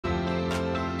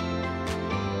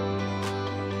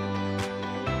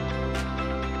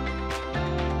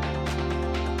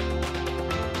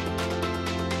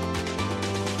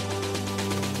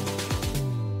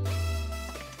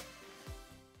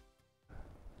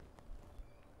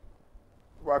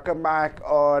Welcome back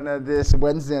on this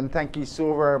Wednesday, and thank you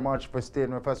so very much for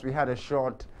staying with us. We had a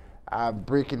short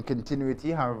break in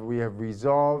continuity, however, we have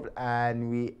resolved, and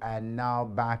we are now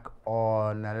back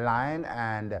on the line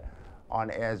and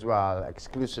on air as well,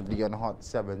 exclusively on Hot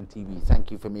 7 TV.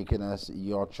 Thank you for making us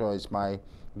your choice. My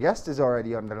guest is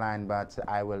already on the line, but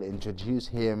I will introduce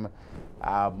him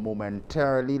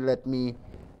momentarily. Let me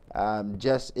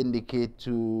just indicate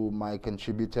to my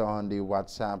contributor on the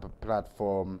WhatsApp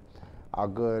platform, our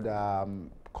good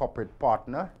corporate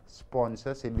partner,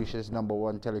 sponsor, St. Lucia's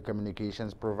 #1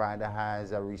 telecommunications provider,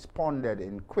 has responded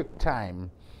in quick time.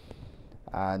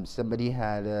 Somebody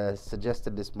had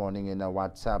suggested this morning in a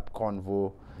WhatsApp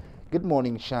convo, good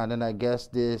morning, Shannon. I guess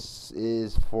this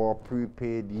is for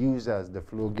prepaid users, the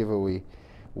Flow giveaway.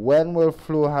 When will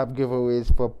Flow have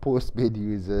giveaways for postpaid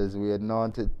users? We are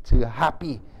not too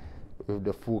happy with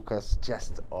the focus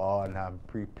just on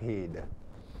prepaid.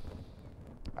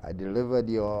 I delivered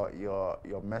your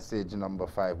message, number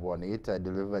 518. I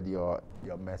delivered your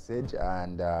message,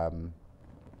 and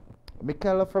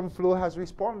Michaela from Flow has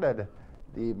responded.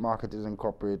 The Marketers and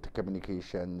Corporate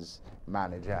Communications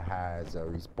Manager has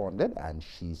responded, and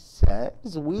she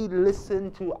says, we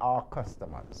listen to our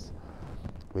customers.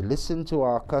 We listen to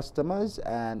our customers,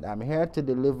 and I'm here to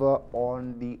deliver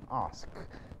on the ask.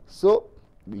 So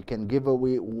we can give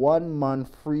away 1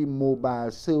 month free mobile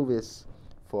service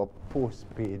for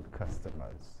postpaid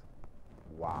customers.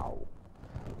 Wow.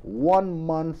 1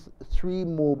 month free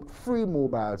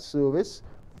mobile service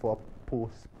for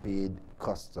postpaid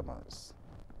customers.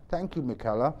 Thank you,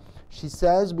 Michaela. She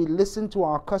says we listen to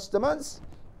our customers,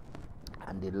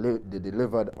 and they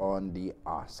delivered on the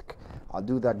ask. I'll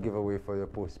do that giveaway for your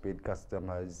postpaid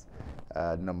customers,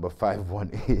 number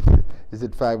 518. Is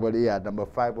it 518? Yeah, number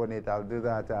 518. I'll do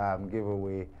that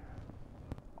giveaway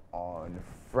on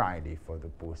Friday for the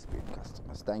postpaid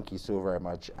customers. Thank you so very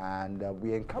much, and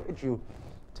we encourage you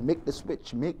to make the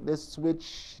switch. Make the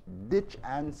switch, ditch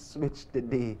and switch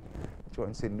today.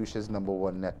 Join St. Lucia's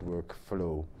 #1 network,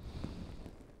 Flow.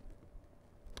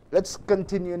 Let's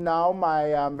continue now.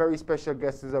 My very special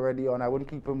guest is already on. I wouldn't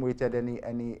keep him waited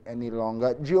any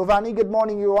longer. Giovani, good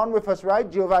morning. You're on with us, right?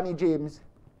 Giovani James.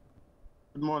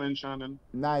 Good morning, Shannon.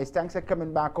 Nice. Thanks for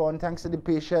coming back on. Thanks for the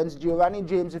patience. Giovani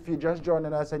James, if you're just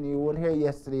joining us and you weren't here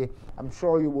yesterday, I'm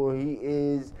sure you will. He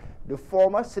is the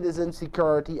former Citizen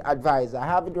Security Advisor. I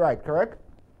have it right, correct?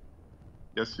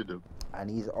 Yes, you do. And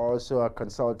he's also a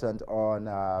consultant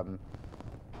on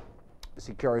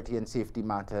security and safety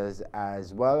matters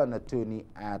as well, an attorney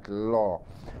at law.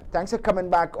 Thanks for coming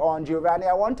back on, Giovani.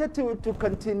 I wanted to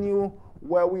continue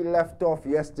where we left off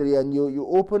yesterday, and you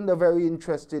opened a very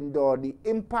interesting door, the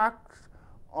impact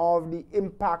of the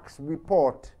impacts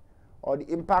report or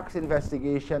the impacts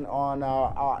investigation on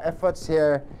our efforts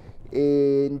here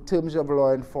in terms of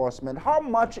law enforcement. How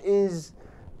much is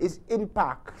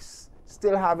impacts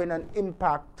still having an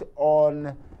impact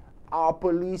on our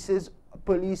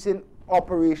policing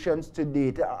operations to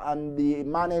date and the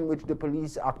manner in which the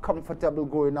police are comfortable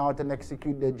going out and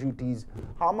execute their duties?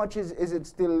 How much is it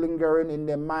still lingering in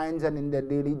their minds and in their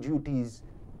daily duties?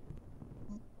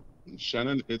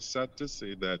 Shannon, it's sad to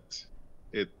say that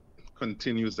it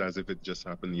continues as if it just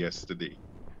happened yesterday.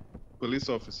 Police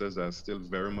officers are still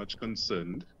very much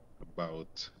concerned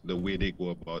about the way they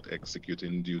go about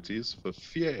executing duties, for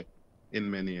fear,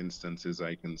 in many instances,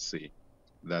 I can say,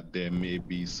 that there may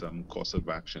be some course of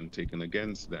action taken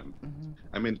against them. Mm-hmm.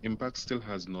 I mean, impact still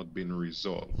has not been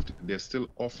resolved. There's still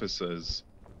officers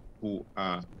who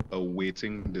are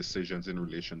awaiting decisions in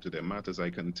relation to their matters.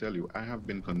 I can tell you, I have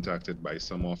been contacted by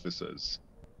some officers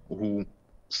who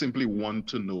simply want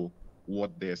to know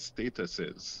what their status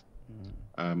is.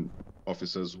 Mm-hmm.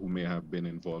 Officers who may have been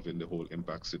involved in the whole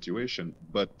impact situation,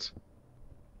 but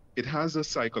it has a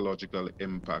psychological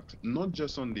impact, not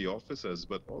just on the officers,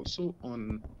 but also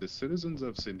on the citizens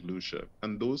of St. Lucia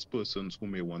and those persons who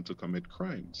may want to commit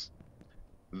crimes.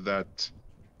 That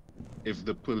if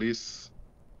the police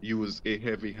use a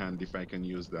heavy hand, if I can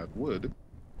use that word,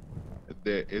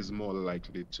 there is more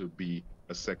likely to be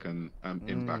a second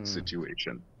impact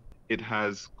situation. It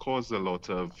has caused a lot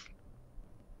of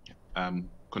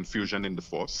confusion in the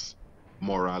force.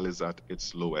 Morale is at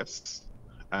its lowest.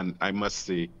 And I must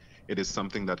say, it is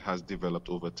something that has developed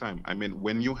over time. I mean,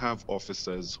 when you have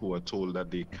officers who are told that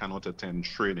they cannot attend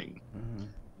training, Mm-hmm.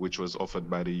 which was offered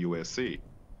by the USA,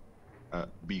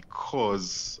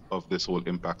 because of this whole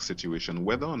impact situation,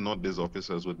 whether or not these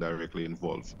officers were directly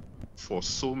involved, for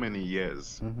so many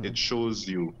years, Mm-hmm. it shows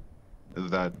you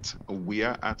that we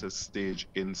are at a stage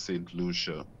in St.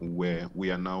 Lucia where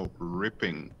we are now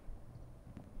reaping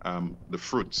the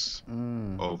fruits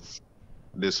of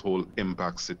this whole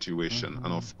impact situation,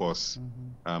 and of course,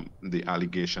 the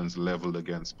allegations leveled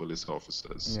against police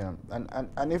officers. Yeah,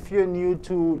 and if you're new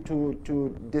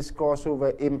to discourse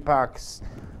over impacts,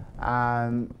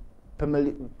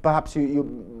 perhaps you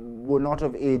were not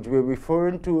of age, we're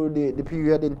referring to the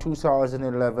period in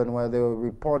 2011 where there were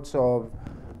reports of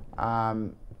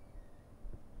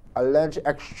alleged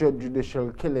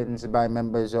extrajudicial killings by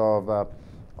members of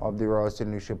the Royal St.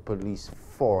 Lucia Police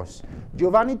Force.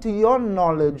 Giovani, to your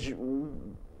knowledge,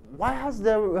 why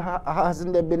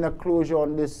hasn't there been a closure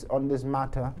on this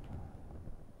matter?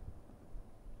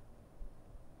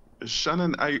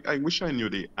 Shannon, I wish I knew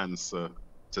the answer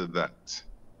to that.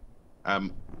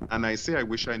 And I say I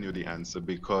wish I knew the answer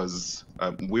because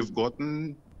we've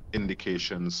gotten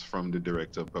indications from the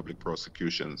Director of Public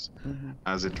Prosecutions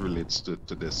as it relates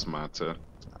to this matter.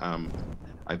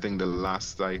 I think the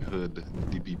last I heard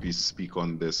DPP speak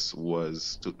on this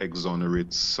was to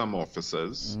exonerate some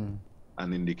officers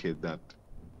and indicate that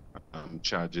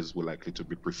charges were likely to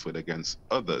be preferred against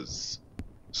others.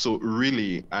 So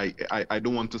really, I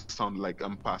don't want to sound like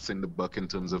I'm passing the buck in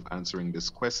terms of answering this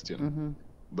question,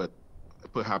 but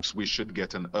perhaps we should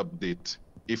get an update,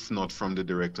 if not from the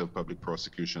Director of Public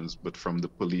Prosecutions, but from the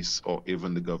police or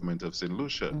even the government of St.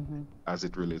 Lucia as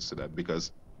it relates to that.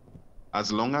 Because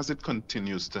as long as it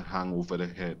continues to hang over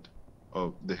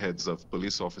the heads of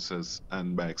police officers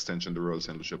and by extension the Royal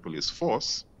St. Lucia Police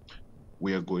Force,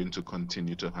 we are going to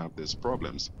continue to have these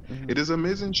problems. It is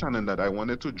amazing, Shannon, that I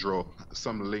wanted to draw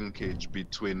some linkage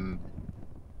between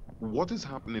what is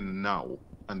happening now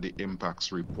and the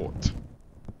impacts report.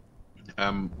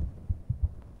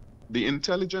 The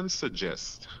intelligence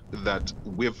suggests that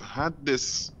we've had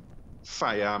this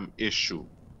firearm issue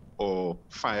or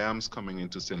firearms coming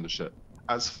into St. Lucia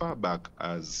as far back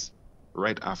as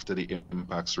right after the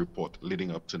impacts report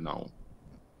leading up to now,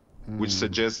 which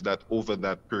suggests that over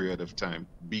that period of time,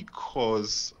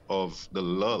 because of the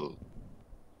lull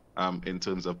in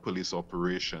terms of police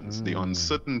operations, the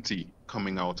uncertainty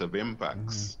coming out of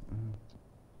impacts,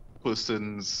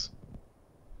 persons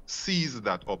seize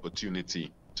that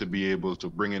opportunity to be able to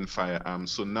bring in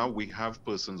firearms. So now we have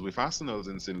persons with arsenals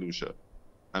in St. Lucia,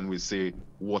 and we say,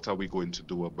 what are we going to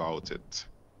do about it?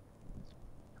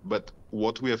 But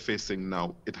what we are facing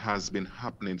now, it has been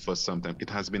happening for some time. It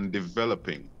has been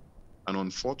developing. And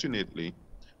unfortunately,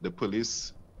 the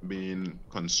police being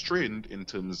constrained in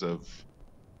terms of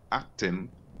acting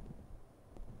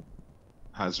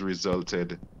has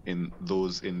resulted in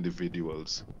those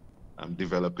individuals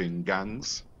developing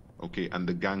gangs, okay, and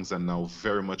the gangs are now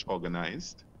very much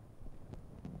organized,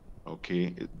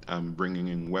 okay, bringing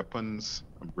in weapons,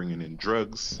 bringing in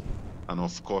drugs, and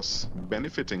of course,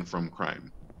 benefiting from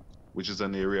crime, which is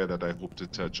an area that I hope to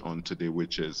touch on today,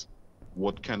 which is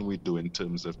what can we do in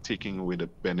terms of taking away the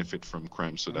benefit from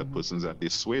crime so that persons are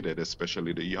dissuaded,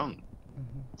 especially the young,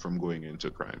 from going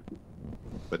into crime.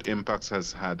 But impacts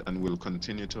has had and will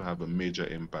continue to have a major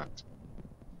impact,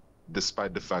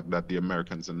 despite the fact that the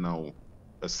Americans are now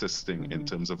assisting in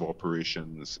terms of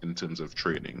operations, in terms of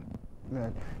training.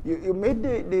 Right. You made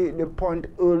the point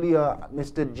earlier,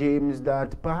 Mr. James,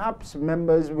 that perhaps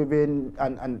members within,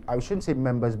 and I shouldn't say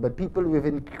members, but people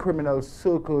within criminal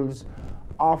circles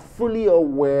are fully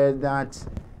aware that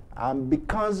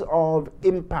because of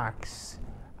impacts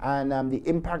and the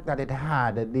impact that it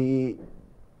had, the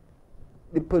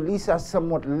police are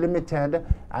somewhat limited,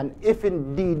 and if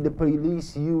indeed the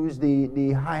police use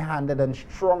the high-handed and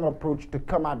strong approach to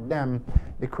come at them,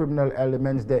 the criminal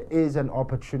elements, there is an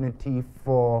opportunity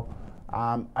for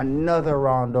another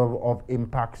round of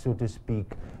impact, so to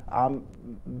speak.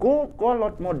 Go a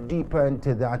lot more deeper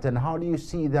into that, and how do you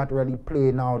see that really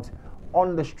playing out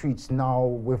on the streets now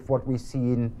with what we're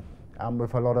seeing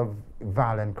with a lot of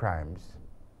violent crimes?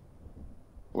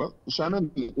 Well,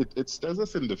 Shannon, it stares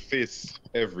us in the face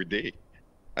every day.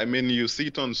 I mean, you see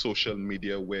it on social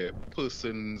media where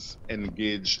persons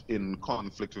engaged in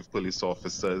conflict with police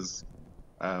officers,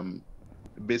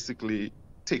 basically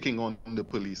taking on the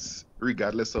police,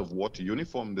 regardless of what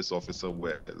uniform this officer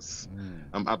wears.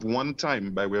 At one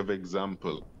time, by way of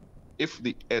example, if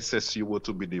the SSU were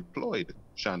to be deployed,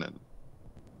 Shannon,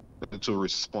 to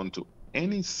respond to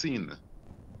any scene,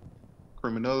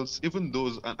 criminals, even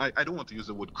those, and I don't want to use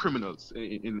the word criminals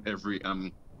in every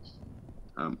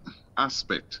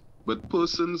aspect, but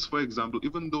persons, for example,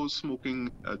 even those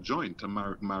smoking a joint, a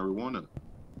marijuana,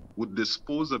 would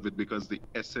dispose of it because the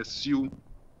SSU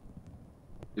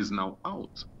is now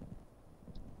out.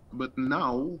 But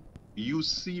now you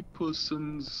see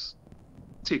persons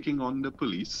taking on the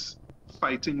police,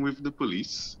 fighting with the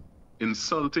police,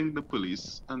 insulting the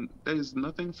police, and there is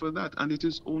nothing for that. And it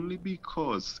is only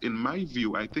because, in my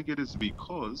view, I think it is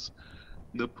because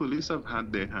the police have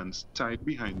had their hands tied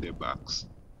behind their backs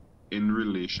in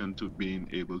relation to being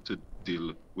able to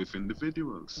deal with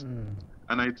individuals. Mm.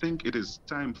 And I think it is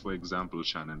time, for example,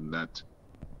 Shannon, that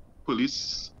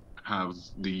police have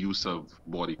the use of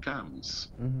body cams,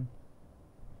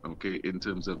 Mm-hmm. okay, in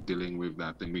terms of dealing with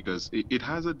that thing, because it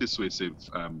has a dissuasive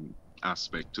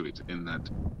aspect to it, in that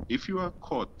if you are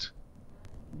caught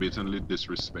blatantly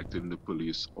disrespecting the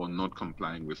police or not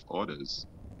complying with orders,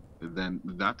 then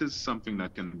that is something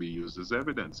that can be used as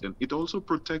evidence. And it also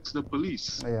protects the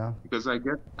police. Yeah. Because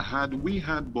had we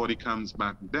had body cams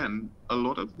back then, a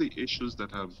lot of the issues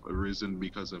that have arisen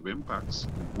because of impacts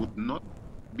would not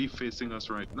be facing us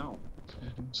right now.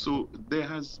 Mm-hmm. So there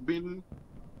has been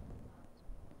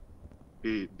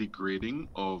a degrading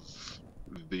of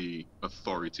the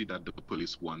authority that the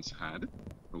police once had.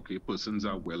 Okay, persons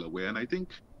are well aware. And I think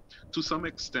to some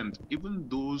extent, even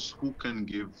those who can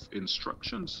give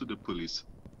instructions to the police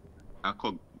are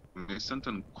cognizant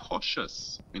and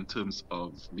cautious in terms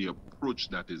of the approach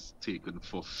that is taken,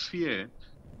 for fear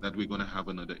that we're going to have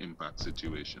another impact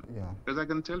situation. Yeah. Because I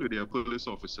can tell you, there are police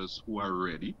officers who are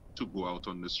ready to go out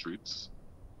on the streets,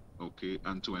 okay,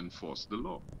 and to enforce the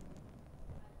law.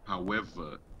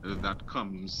 However, that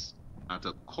comes at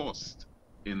a cost,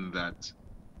 in that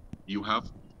you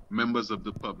have members of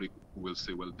the public who will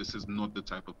say, well, this is not the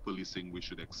type of policing we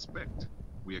should expect.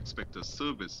 We expect a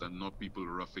service and not people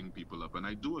roughing people up. And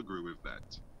I do agree with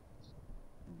that.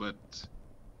 But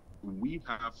we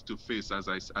have to face, as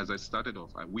I started off,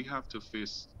 we have to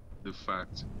face the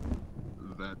fact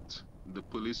that the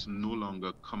police no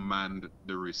longer command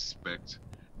the respect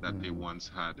that they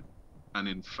once had. And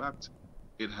in fact,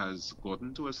 it has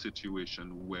gotten to a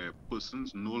situation where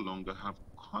persons no longer have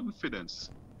confidence.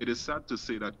 It is sad to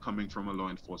say that, coming from a law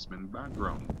enforcement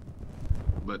background,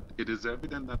 but it is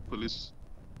evident that police,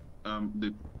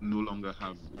 they no longer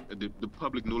have, the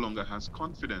public no longer has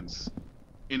confidence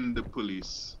in the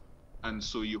police. And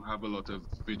so you have a lot of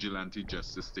vigilante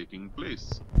justice taking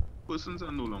place. Persons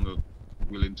are no longer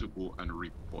willing to go and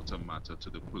report a matter to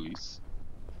the police.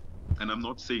 And I'm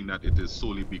not saying that it is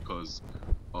solely because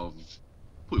of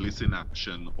police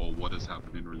inaction or what has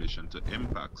happened in relation to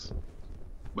impacts,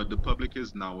 but the public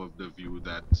is now of the view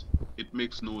that it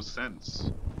makes no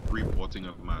sense reporting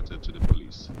a matter to the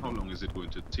police. How long is it going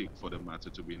to take for the matter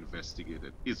to be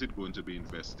investigated? Is it going to be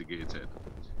investigated?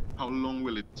 How long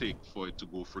will it take for it to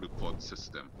go through the court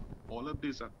system? All of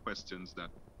these are questions that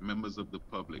members of the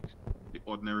public, the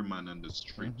ordinary man on the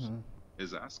street, Mm-hmm.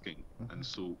 is asking. And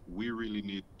so we really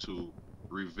need to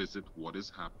revisit what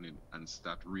is happening and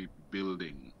start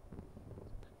rebuilding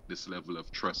this level of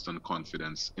trust and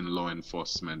confidence in law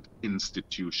enforcement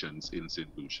institutions in St.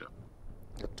 Lucia.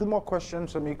 Two more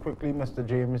questions for me quickly, Mr.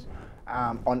 James,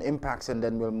 on impacts, and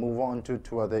then we'll move on to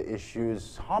two other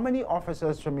issues. How many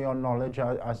officers, from your knowledge,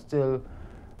 are still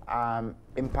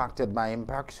impacted by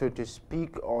impacts, so to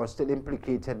speak, or still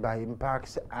implicated by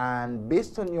impacts? And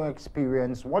based on your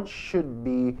experience, what should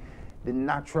be the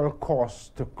natural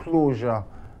course to closure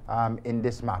in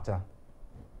this matter?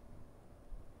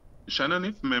 Shannon,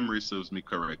 if memory serves me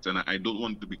correct, and I don't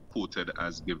want to be quoted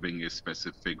as giving a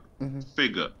specific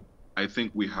figure, I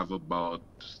think we have about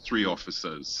 3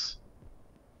 officers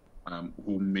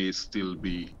who may still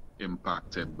be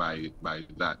impacted by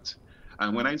that.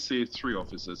 And when I say 3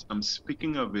 officers, I'm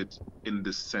speaking of it in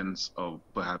the sense of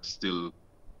perhaps still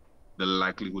the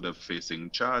likelihood of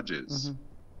facing charges.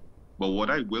 But what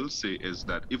I will say is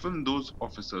that even those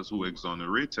officers who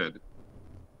exonerated,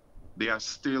 they are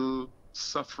still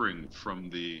suffering from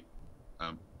the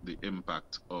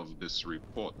impact of this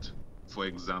report. For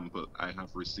example, I have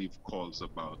received calls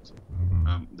about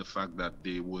the fact that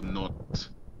they were not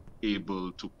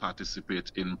able to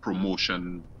participate in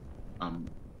promotions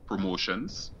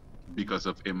because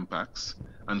of impacts.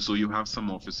 And so you have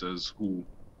some officers who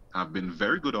have been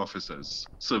very good officers,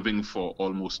 serving for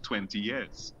almost 20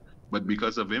 years. But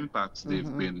because of impacts,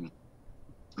 they've been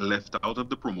left out of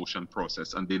the promotion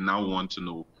process, and they now want to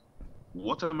know,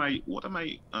 what are my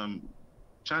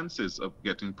chances of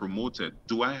getting promoted?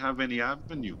 Do I have any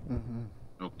avenue?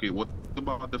 Okay, what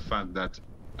about the fact that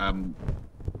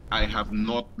I have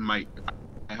not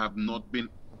been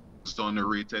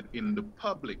exonerated in the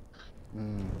public?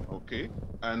 Okay,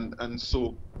 and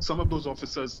so some of those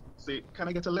officers say, can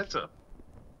I get a letter,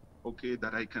 okay,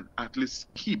 that I can at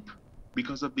least keep,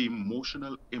 because of the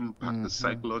emotional impact, the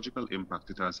psychological impact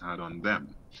it has had on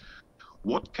them.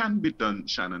 What can be done,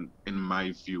 Shannon, in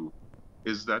my view,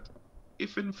 is that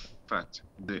if in fact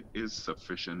there is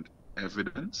sufficient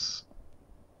evidence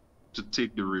to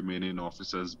take the remaining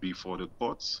officers before the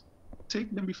courts,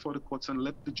 take them before the courts and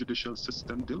let the judicial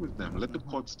system deal with them. Let the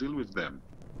courts deal with them.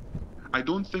 I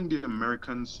don't think the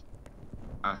Americans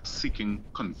are seeking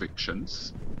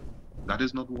convictions. That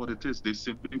is not what it is. They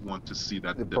simply want to see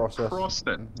that The the process.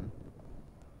 process,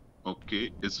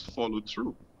 okay, is followed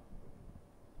through.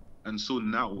 And so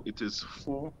now it is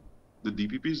for the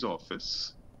DPP's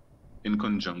office, in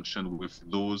conjunction with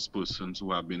those persons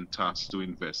who have been tasked to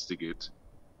investigate,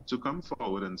 to come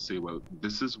forward and say, well,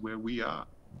 this is where we are.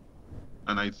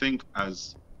 And I think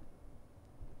as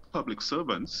public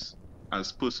servants,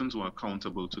 as persons who are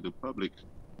accountable to the public,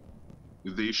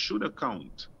 they should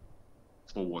account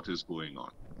for what is going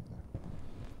on.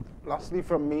 Lastly,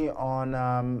 from me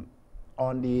on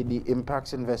the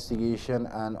impacts investigation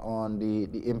and on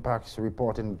the impacts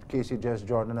report. In case you just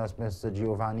joining us, Mr.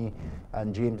 Giovani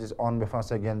and James is on with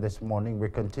us again this morning. We're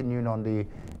continuing on the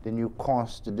new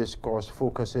cost discourse,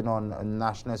 focusing on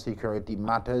national security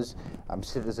matters,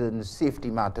 citizen safety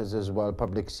matters as well,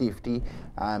 public safety.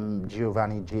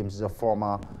 Giovani James is a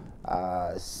former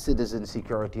citizen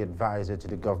security advisor to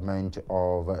the government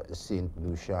of St.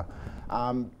 Lucia.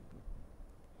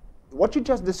 What you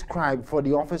just described for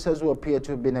the officers who appear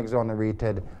to have been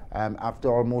exonerated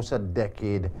after almost a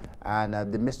decade,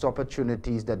 and the missed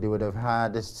opportunities that they would have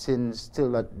had since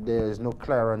still that there is no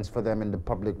clearance for them in the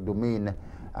public domain,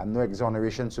 no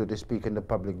exoneration, so to speak, in the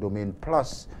public domain,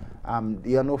 plus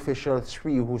the unofficial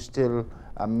three who still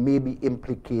may be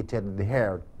implicated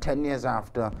here 10 years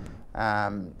after,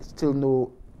 still no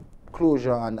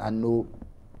closure and no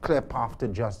clear path to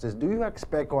justice. Do you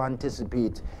expect or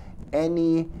anticipate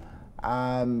any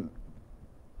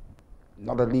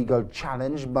not a legal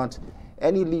challenge, but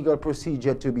any legal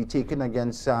procedure to be taken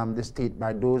against the state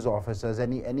by those officers?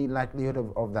 Any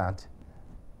likelihood of that?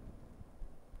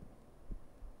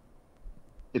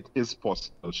 It is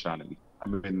possible, Shannon. I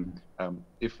mean,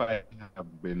 if I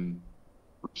have been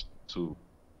pushed to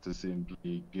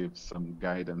simply give some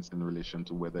guidance in relation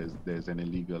to whether there's any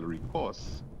legal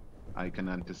recourse, I can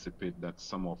anticipate that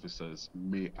some officers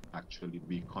may actually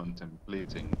be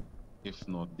contemplating. If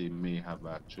not, they may have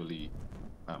actually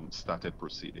started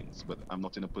proceedings. But I'm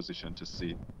not in a position to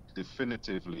say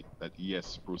definitively that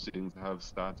yes, proceedings have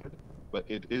started, but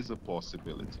it is a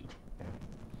possibility.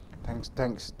 Thanks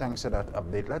for that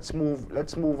update.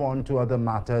 Let's move on to other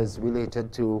matters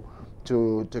related to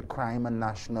crime and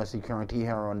national security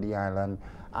here on the island.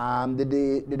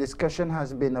 The discussion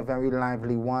has been a very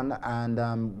lively one,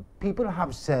 and people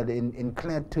have said in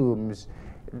clear terms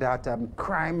that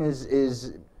crime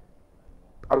is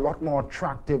a lot more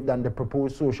attractive than the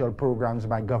proposed social programs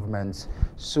by governments.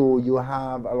 So you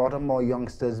have a lot of more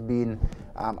youngsters being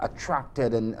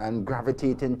attracted and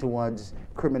gravitating towards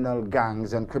criminal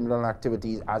gangs and criminal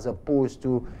activities as opposed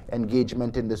to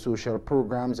engagement in the social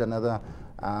programs and other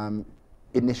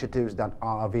initiatives that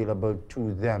are available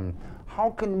to them.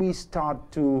 How can we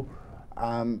start to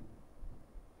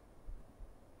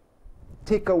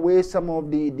take away some of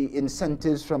the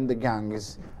incentives from the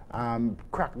gangs,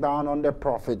 crack down on their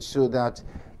profits so that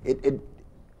it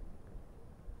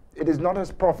is not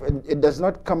as it does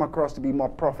not come across to be more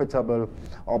profitable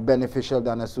or beneficial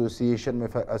than association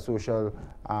with a social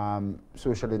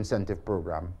social incentive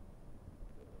program?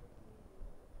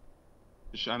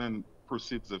 Shannon,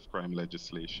 proceeds of crime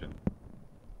legislation,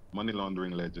 money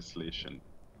laundering legislation,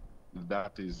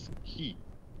 that is key.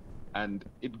 And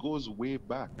it goes way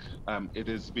back. It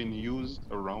has been used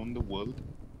around the world.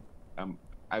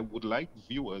 I would like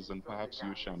viewers and perhaps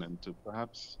you, Shannon, to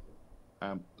perhaps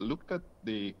look at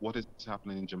what is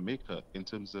happening in Jamaica in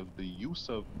terms of the use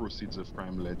of proceeds of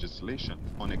crime legislation,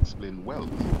 unexplained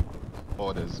wealth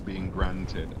orders being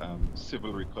granted,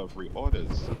 civil recovery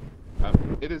orders.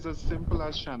 It is as simple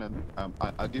as, Shannon,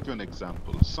 I'll give you an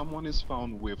example. Someone is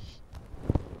found with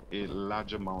a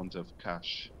large amount of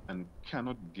cash and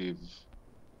cannot give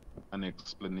an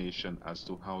explanation as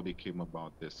to how they came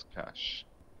about this cash.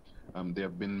 There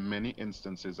have been many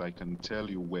instances I can tell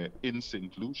you where in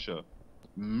St. Lucia,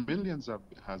 millions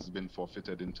has been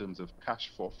forfeited in terms of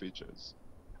cash forfeitures,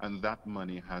 and that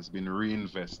money has been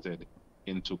reinvested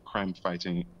into crime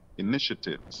fighting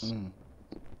initiatives.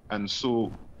 And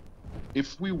so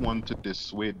if we want to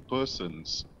dissuade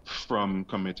persons from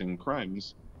committing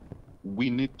crimes, we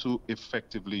need to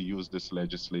effectively use this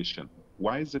legislation.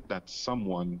 Why is it that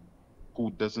someone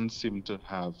who doesn't seem to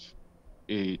have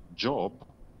a job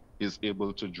is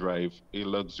able to drive a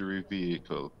luxury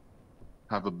vehicle,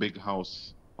 have a big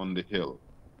house on the hill,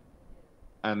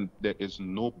 and there is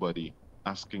nobody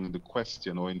asking the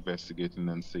question or investigating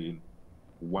and saying,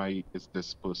 why is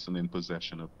this person in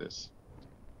possession of this?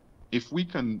 If we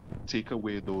can take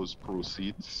away those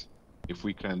proceeds, if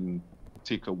we can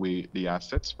take away the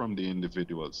assets from the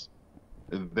individuals,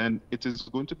 then it is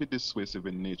going to be dissuasive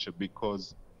in nature,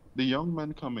 because the young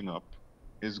man coming up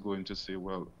is going to say,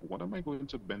 well, what am I going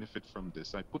to benefit from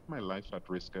this? I put my life at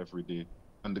risk every day.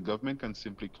 And the government can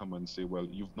simply come and say, well,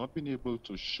 you've not been able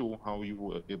to show how you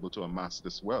were able to amass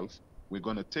this wealth. We're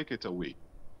going to take it away.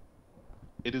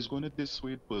 It is going to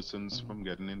dissuade persons from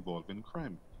getting involved in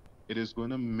crime. It is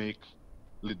going to make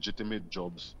legitimate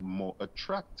jobs more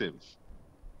attractive.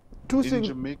 Two In things,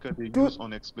 Jamaica, they two, use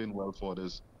unexplained wealth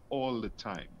orders all the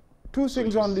time. two So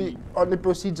things you on see, the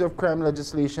proceeds of crime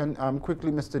legislation.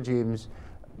 Quickly, Mr. James,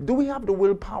 do we have the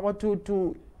willpower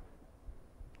to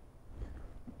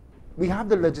we have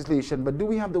the legislation, but do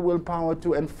we have the willpower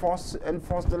to enforce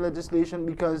the legislation?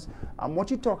 Because what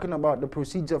you're talking about, the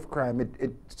proceeds of crime,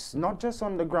 it's not just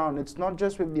on the ground, it's not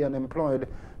just with the unemployed,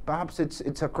 perhaps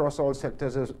it's across all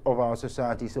sectors of our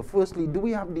society. So firstly, do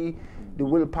we have the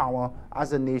willpower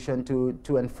as a nation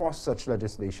to enforce such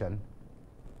legislation?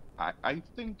 I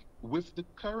think with the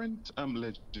current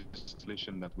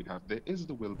legislation that we have, there is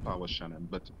the willpower, Shannon.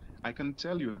 But I can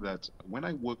tell you that when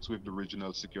I worked with the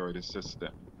regional security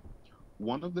system,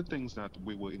 one of the things that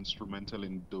we were instrumental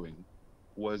in doing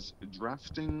was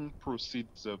drafting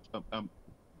proceeds of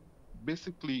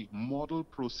basically model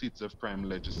proceeds of crime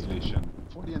legislation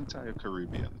for the entire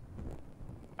Caribbean.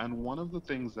 And one of the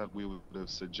things that we would have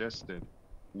suggested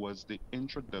was the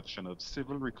introduction of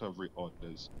civil recovery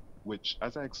orders, which,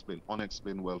 as I explained,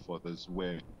 unexplained wealth orders,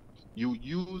 where you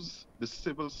use the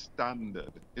civil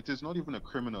standard. It is not even a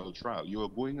criminal trial. You are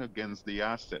going against the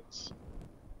assets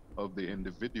of the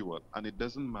individual, and it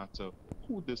doesn't matter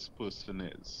who this person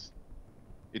is.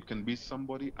 It can be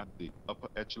somebody at the upper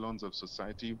echelons of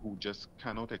society who just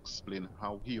cannot explain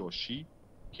how he or she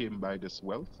came by this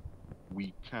wealth.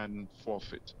 We can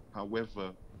forfeit.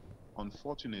 However,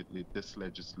 unfortunately, this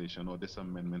legislation or this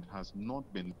amendment has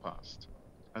not been passed.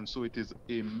 And so it is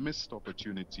a missed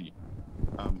opportunity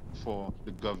for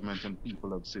the government and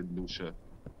people of St. Lucia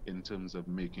in terms of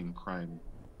making crime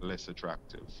less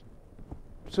attractive.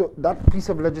 So that piece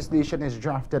of legislation is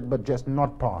drafted but just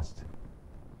not passed.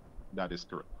 That is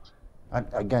correct. And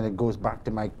again, it goes back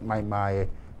to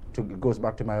it goes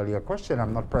back to my earlier question.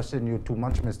 I'm not pressing you too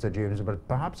much, Mr. James, but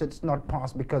perhaps it's not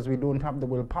passed because we don't have the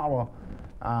willpower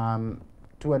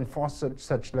to enforce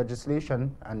such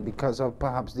legislation, and because of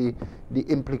perhaps the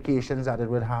implications that it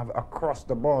will have across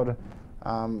the board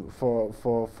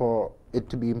for it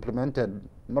to be implemented.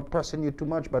 Not pressing you too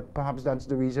much, but perhaps that's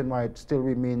the reason why it still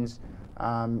remains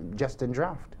just in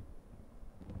draft.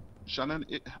 Shannon,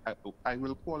 I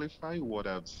will qualify what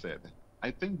I've said. I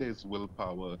think there's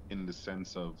willpower in the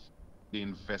sense of the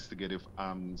investigative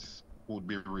arms who would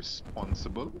be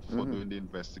responsible for doing the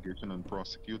investigation and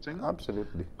prosecuting.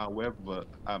 Absolutely. However,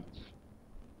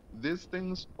 these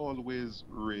things always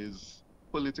raise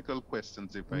political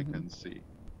questions, if I can say,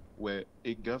 where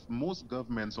most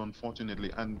governments,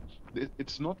 unfortunately, and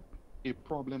it's not a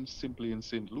problem simply in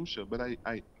St. Lucia, but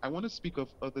I want to speak of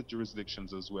other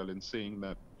jurisdictions as well in saying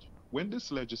that when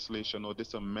this legislation or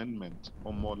this amendment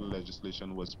or model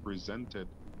legislation was presented,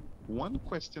 one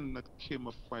question that came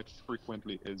up quite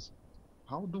frequently is,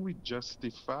 how do we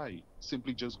justify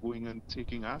simply just going and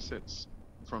taking assets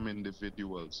from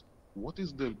individuals? What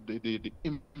is the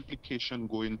implication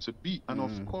going to be? And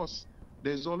of course,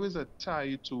 there's always a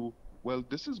tie to, well,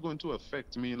 this is going to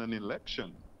affect me in an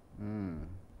election.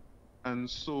 And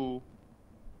so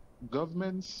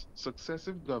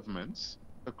successive governments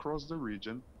across the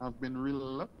region have been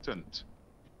reluctant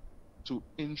to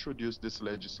introduce this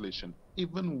legislation,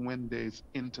 even when there is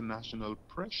international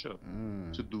pressure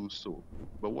to do so.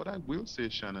 But what I will say,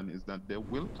 Shannon, is that there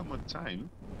will come a time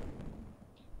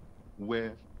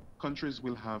where countries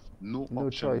will have no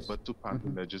option choice but to pass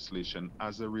the legislation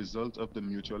as a result of the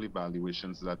mutual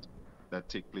evaluations that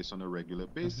take place on a regular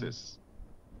basis.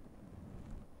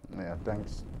 Yeah,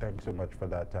 thanks so much for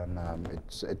that, and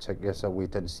it's I guess a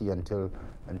wait and see until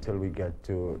we get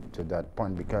to that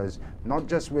point, because not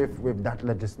just with that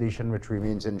legislation which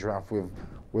remains in draft,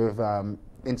 we've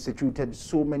instituted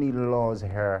so many laws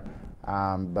here,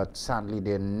 but sadly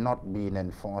they're not being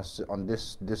enforced. On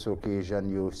this occasion,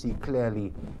 you see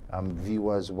clearly,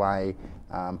 viewers, why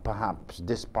perhaps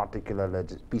this particular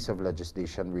piece of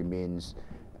legislation remains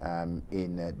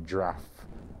in draft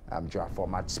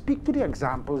format. Speak to the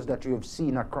examples that you have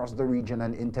seen across the region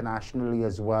and internationally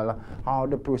as well, how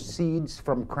the proceeds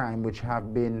from crime which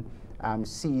have been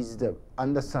seized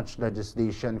under such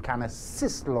legislation can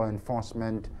assist law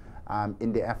enforcement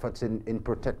in the efforts in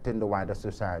protecting the wider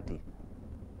society.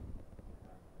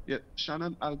 Yeah,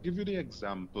 Shannon, I'll give you the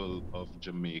example of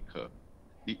Jamaica.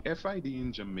 The FID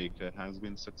in Jamaica has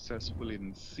been successful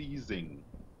in seizing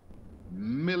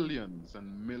millions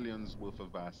and millions worth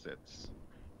of assets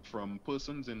from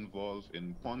persons involved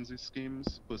in Ponzi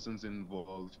schemes, persons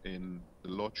involved in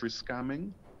the lottery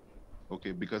scamming.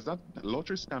 Okay, because that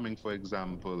lottery scamming, for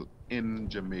example, in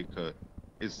Jamaica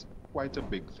is quite a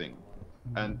big thing.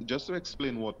 And just to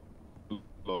explain what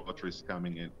lottery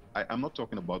scamming is, I'm not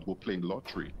talking about go playing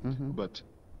lottery, Mm-hmm. but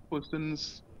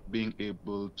persons being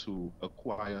able to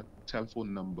acquire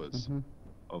telephone numbers Mm-hmm.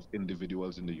 of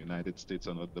individuals in the United States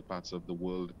and other parts of the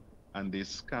world, and they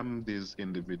scam these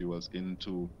individuals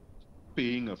into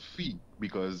paying a fee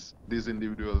because these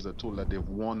individuals are told that they've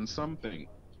won something.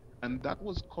 And that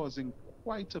was causing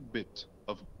quite a bit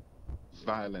of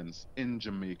violence in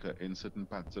Jamaica, in certain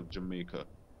parts of Jamaica,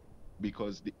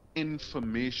 because the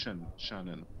information,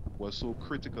 Shannon, was so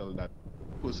critical that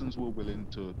persons were willing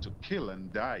to kill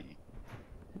and die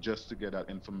just to get that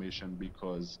information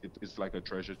because it's like a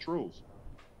treasure trove.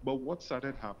 But what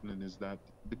started happening is that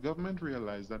the government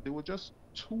realized that there were just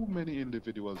too many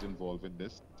individuals involved in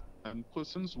this, and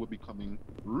persons were becoming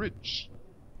rich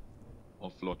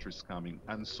of lottery scamming.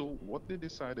 And so, what they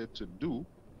decided to do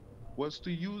was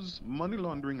to use money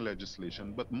laundering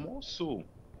legislation, but more so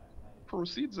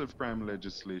proceeds of crime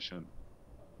legislation,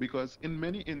 because in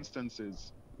many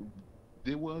instances,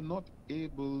 they were not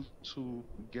able to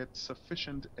get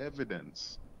sufficient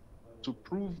evidence to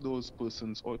prove those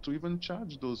persons or to even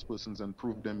charge those persons and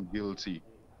prove them guilty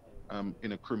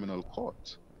in a criminal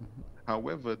court.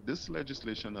 However, this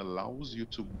legislation allows you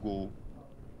to go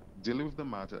deal with the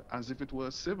matter as if it were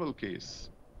a civil case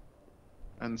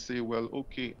and say, well,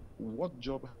 okay, what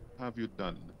job have you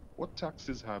done? What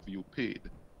taxes have you paid?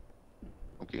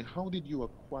 Okay, how did you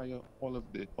acquire all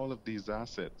of these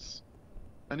assets?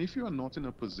 And if you are not in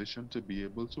a position to be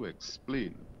able to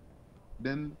explain,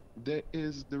 then there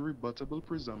is the rebuttable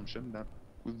presumption that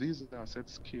these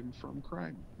assets came from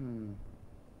crime. Mm.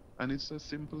 And it's as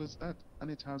simple as that.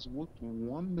 And it has worked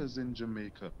wonders in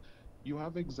Jamaica. You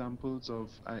have examples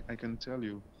of, I can tell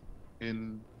you,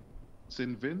 in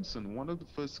St. Vincent, one of the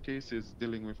first cases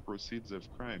dealing with proceeds of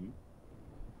crime,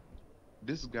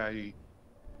 this guy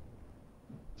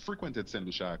frequented St.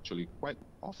 Lucia actually quite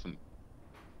often.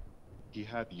 He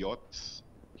had yachts,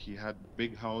 he had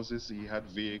big houses, he had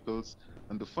vehicles.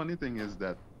 And the funny thing is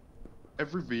that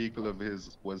every vehicle of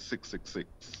his was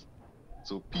 666.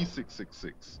 So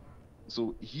P666.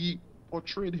 So he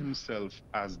portrayed himself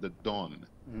as the Don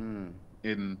Mm.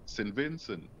 in St.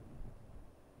 Vincent.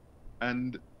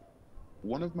 And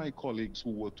one of my colleagues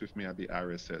who worked with me at the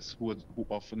RSS, who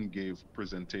often gave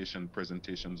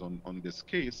presentations on this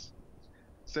case,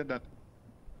 said that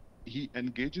he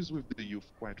engages with the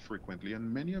youth quite frequently,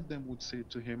 and many of them would say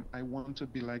to him, I want to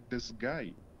be like this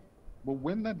guy. But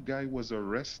when that guy was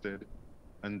arrested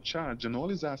and charged and all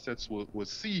his assets were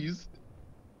seized,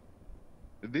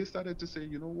 they started to say,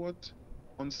 you know what?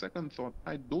 On second thought,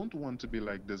 I don't want to be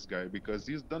like this guy because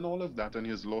he's done all of that and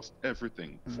he's lost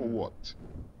everything. For Mm. what?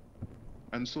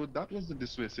 And so that was the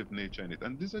dissuasive nature in it.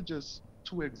 And these are just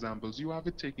two examples. You have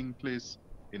it taking place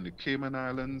in the Cayman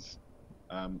Islands,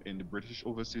 in the British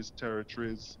Overseas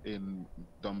Territories, in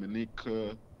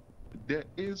Dominica. There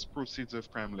is proceeds of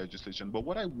crime legislation. But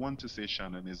what I want to say,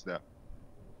 Shannon, is that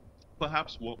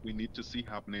perhaps what we need to see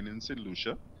happening in St.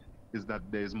 Lucia is that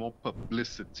there's more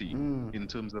publicity Mm. in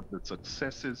terms of the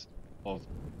successes of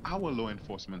our law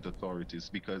enforcement authorities.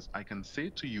 Because I can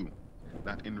say to you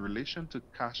that in relation to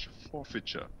cash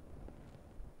forfeiture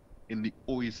in the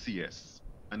OECS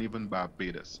and even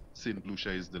Barbados, St.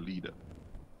 Lucia is the leader.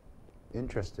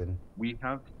 Interesting. We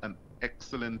have an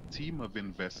excellent team of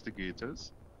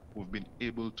investigators who've been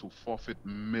able to forfeit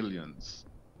millions.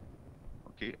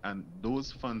 Okay, and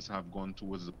those funds have gone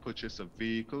towards the purchase of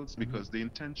vehicles Mm-hmm. because the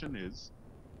intention is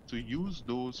to use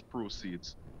those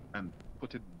proceeds and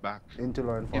put it back Into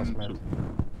law enforcement. into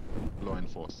law Mm-hmm.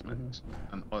 enforcement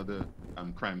and other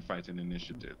crime fighting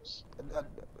initiatives.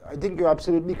 I think you're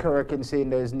absolutely correct in saying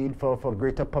there's need for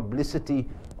greater publicity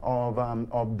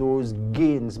of those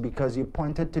gains, because you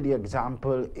pointed to the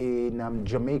example in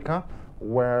Jamaica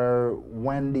where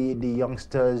when the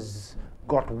youngsters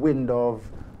got wind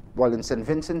of, well, in St.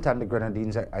 Vincent and the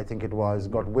Grenadines, I think it was,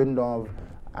 got wind of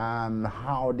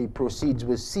how the proceeds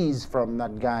were seized from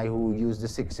that guy who used the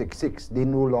 666. They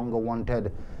no longer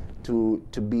wanted to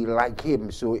be like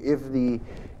him. So if the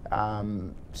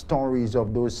stories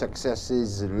of those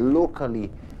successes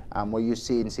locally, where you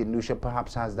see in St. Lucia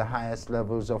perhaps has the highest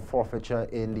levels of forfeiture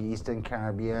in the Eastern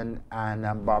Caribbean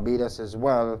and Barbados as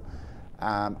well,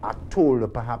 are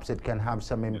told, perhaps it can have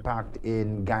some Yeah. impact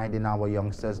in guiding our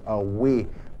youngsters away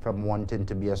from wanting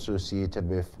to be associated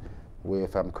with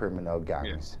criminal Yeah.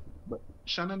 gangs. But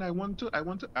Shannon, I want to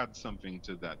add something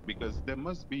to that because there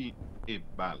must be a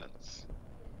balance.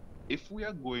 If we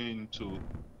are going to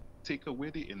take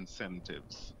away the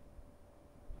incentives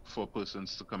for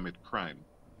persons to commit crime,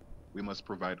 we must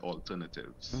provide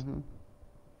alternatives. Hmm.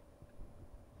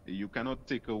 You cannot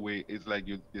take away, it's like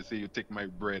you say, you take my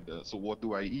bread, so what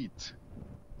do I eat?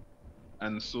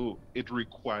 And so it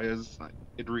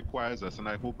requires us, and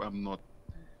I hope I'm not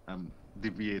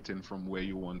deviating from where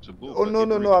you want to go, Oh, but no, it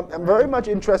no, no. I'm very requires, much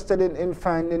interested in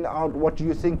finding out what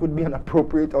you think would be an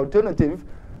appropriate alternative.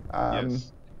 Um,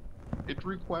 yes, it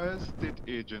requires state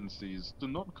agencies to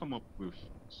not come up with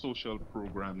social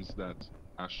programs that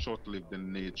are short-lived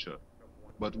in nature,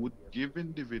 but would give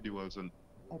individuals an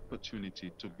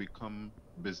opportunity to become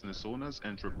business owners,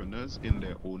 entrepreneurs in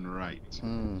their own right.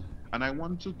 mm, And I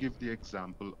want to give the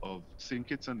example of St.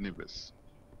 Kitts and Nevis,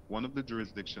 one of the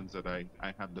jurisdictions that I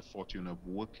had the fortune of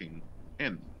working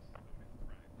in.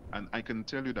 And I can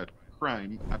tell you that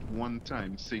crime at one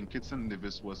time, St. Kitts and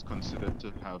Nevis was considered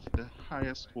to have the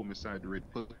highest homicide rate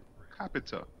per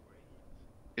capita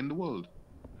in the world.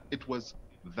 It was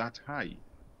that high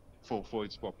for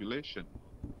its population.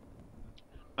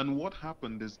 And what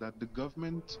happened is that the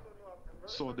government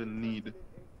saw the need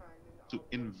to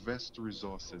invest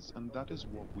resources. And that is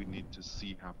what we need to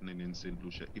see happening in St.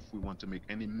 Lucia if we want to make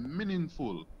any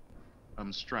meaningful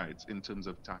strides in terms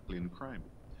of tackling crime.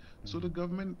 So the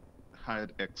government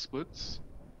hired experts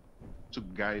to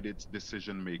guide its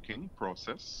decision making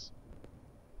process,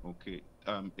 okay,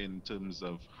 in terms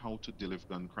of how to deal with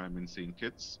gun crime in St.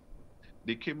 Kitts.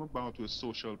 They came about with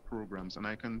social programs. And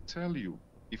I can tell you,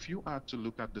 if you are to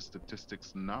look at the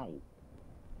statistics now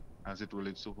as it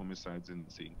relates to homicides in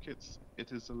St. Kitts,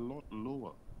 it is a lot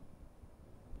lower,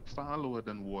 far lower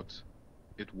than what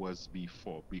it was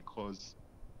before, because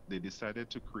they decided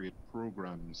to create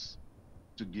programs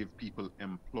to give people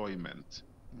employment.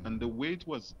 And the way it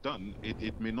was done,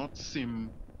 it may not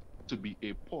seem to be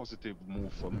a positive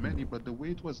move for many, but the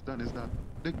way it was done is that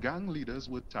the gang leaders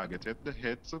were targeted, the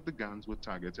heads of the gangs were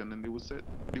targeted, and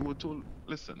they were told,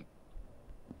 listen,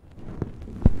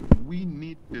 we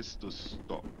need this to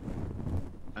stop,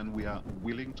 and we are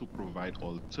willing to provide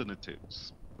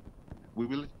alternatives. We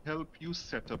will help you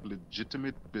set up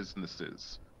legitimate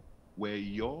businesses where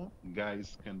your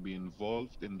guys can be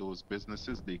involved in those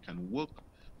businesses. They can work.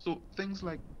 So things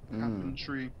like mm.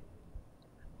 carpentry,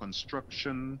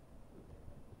 construction,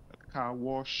 car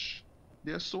wash.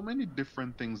 There are so many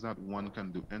different things that one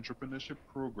can do, entrepreneurship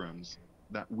programs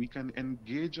that we can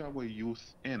engage our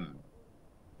youth in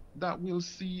that will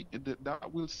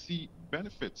see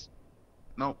benefits.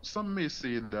 Now, some may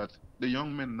say that the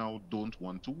young men now don't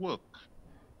want to work,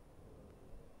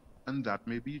 and that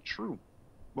may be true.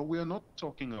 But we are not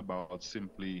talking about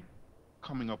simply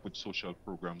coming up with social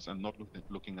programs and not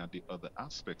looking at the other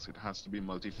aspects. It has to be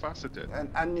multifaceted.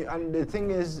 And the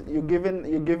thing is, you're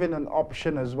given an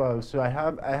option as well. So I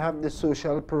have the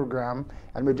social program,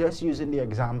 and we're just using the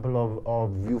example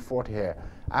of Viewfort here.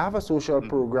 I have a social Hmm.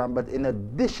 program, but in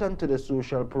addition to the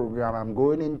social program, I'm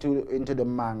going into the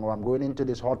Mango. I'm going into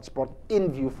this hotspot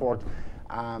in Viewfort.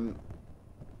 Um,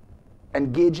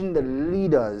 Engaging the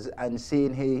leaders and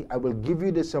saying, hey, I will give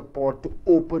you the support to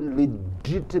open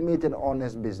legitimate and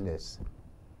honest business.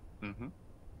 Hmm.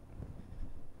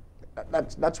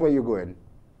 That's where you're going.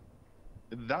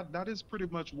 That is pretty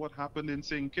much what happened in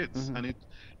St. Kitts, Hmm. and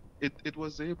it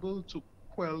was able to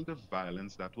quell the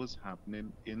violence that was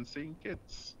happening in St.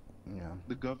 Kitts. Yeah.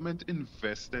 The government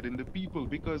invested in the people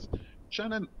because,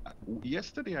 Shannon,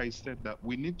 yesterday I said that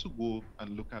we need to go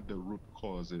and look at the root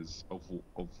causes of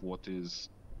what is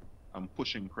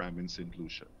pushing crime in St.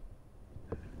 Lucia.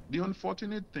 The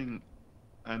unfortunate thing,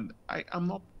 and I am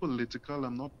not political,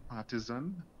 I'm not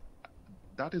partisan,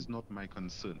 that is not my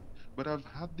concern. But I've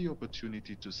had the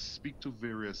opportunity to speak to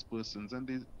various persons, and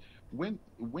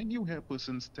when you hear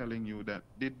persons telling you that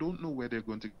they don't know where they're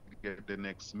going to get the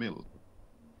next meal,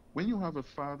 when you have a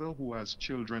father who has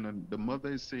children and the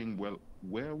mother is saying, well,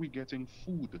 where are we getting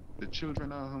food? The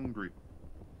children are hungry.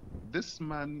 This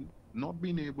man not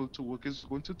being able to work is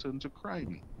going to turn to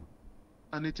crime.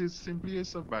 And it is simply a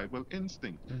survival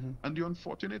instinct. Hmm. And the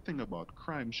unfortunate thing about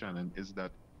crime, Shannon, is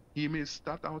that he may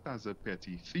start out as a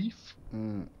petty thief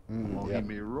Mm, mm, or he yep.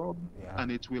 may rob, Yeah.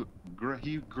 and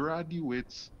he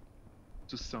graduates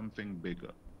to something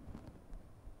bigger.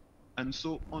 And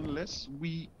so, unless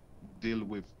we deal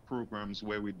with programs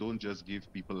where we don't just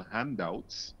give people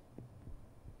handouts,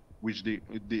 which they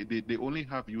only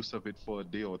have use of it for a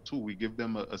day or two. We give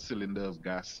them a cylinder of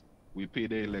gas. We pay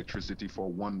their electricity for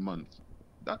 1 month.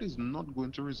 That is not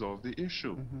going to resolve the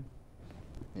issue.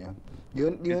 Yeah, the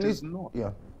It only is not.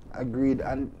 yeah, agreed.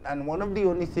 And one of the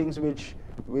only things which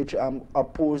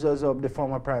opposers of the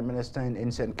former prime minister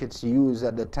in St. Kitts used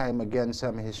at the time against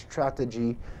his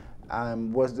strategy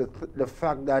was the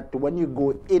fact that when you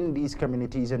go in these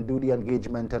communities and do the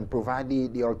engagement and provide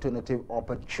the alternative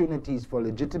opportunities for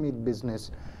legitimate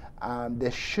business,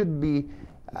 there should be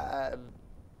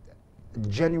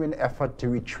genuine effort to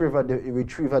retrieve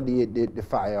the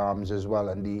firearms as well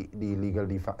and the illegal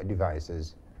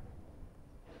devices.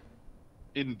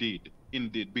 Indeed,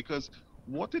 indeed, because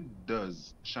what it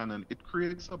does, Shannon, it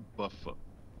creates a buffer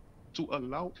to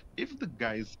allow, if the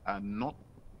guys are not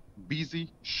busy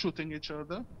shooting each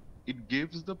other, it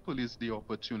gives the police the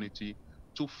opportunity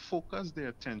to focus their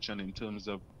attention in terms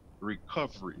of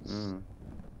recoveries,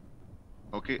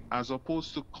 okay, as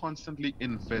opposed to constantly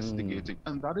investigating.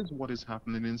 And that is what is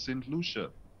happening in St. Lucia.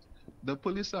 The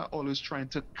police are always trying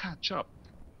to catch up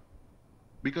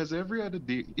because every other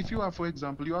day, if you have, for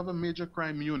example, you have a major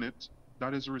crime unit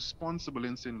that is responsible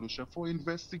in St. Lucia for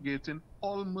investigating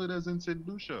all murders in St.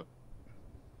 Lucia,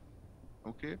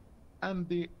 okay? And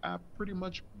they are pretty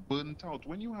much burnt out.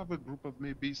 When you have a group of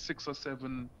maybe 6 or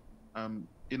 7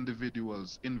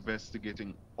 individuals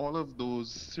investigating all of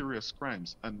those serious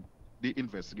crimes, and they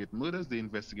investigate murders, they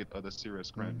investigate other serious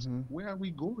crimes, where are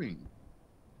we going?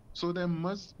 So there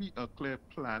must be a clear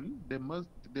plan. There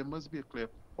must be a clear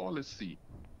policy.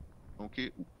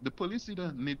 Okay, the police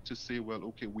either need to say, well,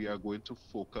 okay, we are going to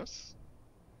focus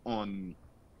on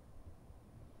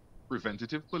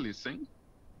preventative policing,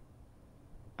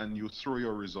 and you throw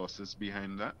your resources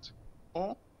behind that,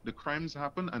 or the crimes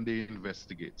happen and they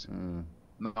investigate.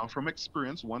 Now, from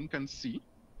experience, one can see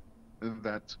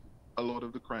that a lot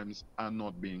of the crimes are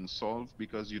not being solved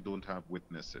because you don't have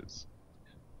witnesses.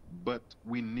 But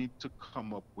we need to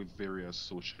come up with various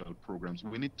social programs.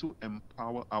 We need to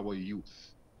empower our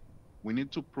youth. We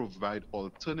need to provide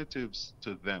alternatives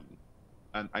to them.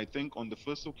 And I think on the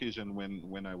first occasion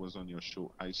when I was on your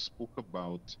show, I spoke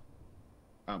about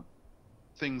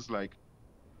things like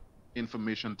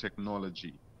information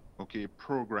technology, okay,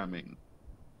 programming.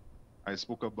 I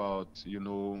spoke about,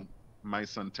 my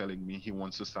son telling me he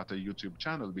wants to start a YouTube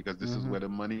channel because this is where the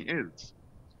money is.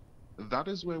 That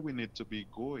is where we need to be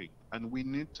going. And we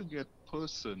need to get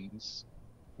persons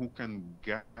who can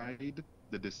guide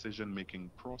the decision-making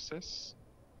process,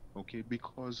 okay?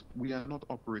 Because we are not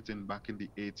operating back in the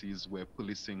 80s where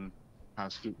policing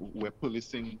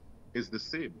is the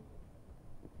same,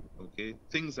 okay?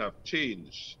 Things have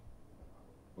changed,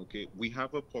 okay? We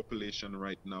have a population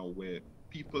right now where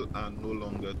people are no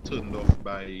longer turned off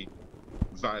by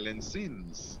violent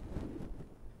scenes.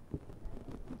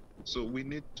 So we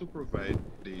need to provide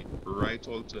the right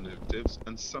alternatives.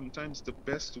 And sometimes the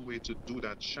best way to do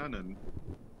that, Shannon,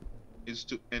 is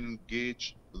to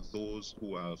engage those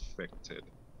who are affected.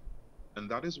 And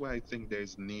that is why I think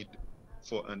there's need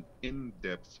for an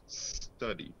in-depth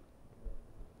study,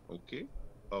 okay,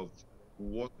 of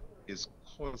what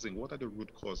are the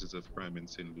root causes of crime in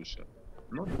St. Lucia.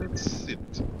 Not let's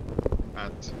sit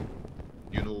at,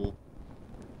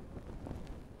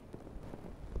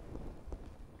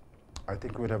 I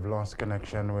think we'd have lost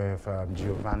connection with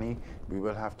Giovani. We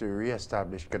will have to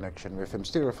re-establish connection with him.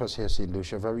 Still with us here, St.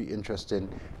 Lucia. Very interesting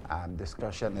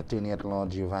discussion. Attorney at law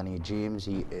Giovani James.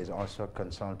 He is also a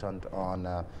consultant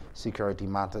on security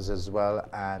matters as well,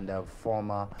 and a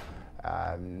former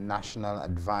national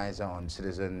advisor on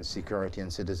citizen security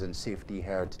and citizen safety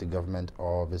here to the government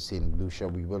of St. Lucia.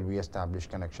 We will re-establish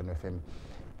connection with him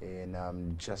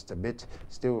in just a bit.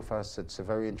 Still with us, it's a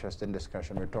very interesting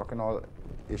discussion. We're talking all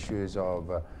issues of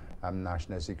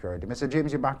national security. Mr.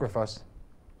 James, you're back with us.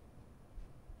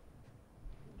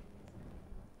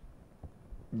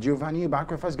 Giovani, you back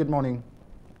with us? Good morning.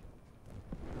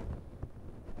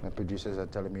 My producers are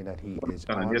telling me that he is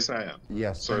on. Yes, I am.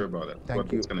 Yes. Sorry about that.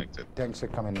 Thank you. Disconnected. Thanks for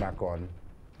coming back on.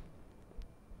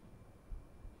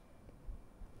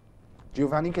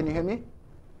 Giovani, can you hear me?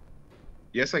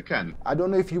 Yes, I can. I don't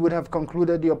know if you would have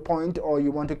concluded your point or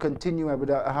you want to continue.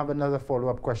 I have another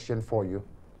follow-up question for you.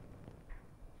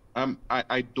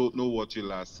 I don't know what you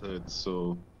last heard,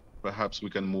 so perhaps we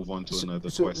can move on to another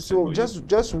question. So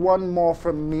just one more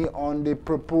from me on the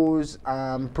proposed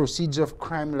proceeds of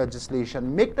crime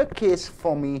legislation. Make the case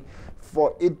for me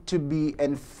for it to be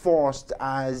enforced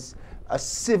as a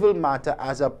civil matter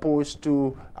as opposed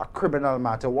to a criminal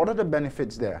matter. What are the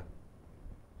benefits there?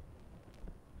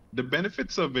 The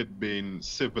benefits of it being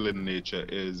civil in nature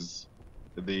is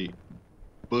the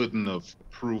burden of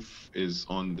proof is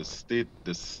on the state,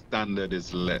 the standard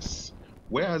is less.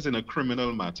 Whereas in a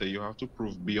criminal matter, you have to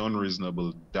prove beyond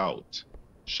reasonable doubt,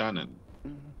 Shannon.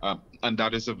 And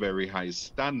that is a very high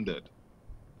standard.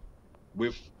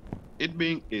 With it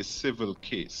being a civil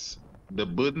case, the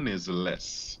burden is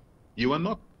less. You are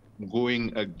not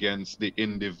going against the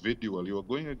individual, you are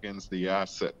going against the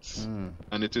assets.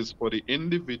 And it is for the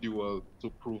individual to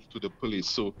prove to the police.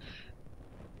 So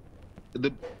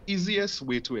the easiest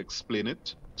way to explain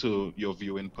it to your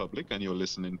viewing public and your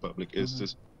listening public is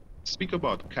to speak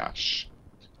about cash.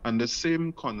 And the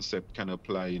same concept can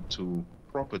apply to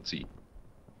property.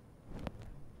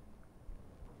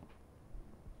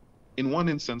 In one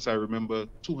instance, I remember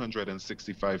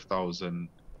 265,000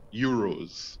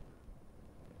 euros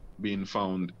being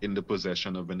found in the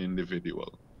possession of an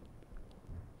individual.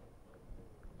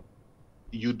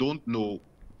 You don't know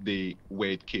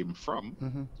where it came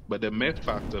from, but the mere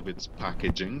fact of its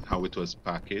packaging, how it was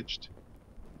packaged,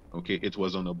 okay, it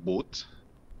was on a boat.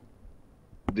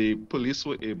 The police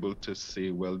were able to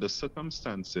say, well, the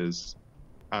circumstances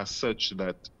are such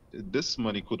that this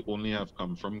money could only have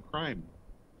come from crime.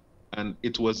 And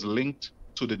it was linked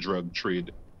to the drug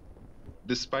trade,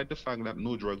 despite the fact that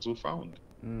no drugs were found.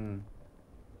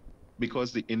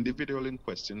 Because the individual in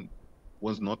question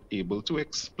was not able to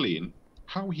explain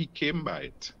how he came by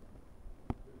it.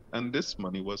 And this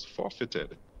money was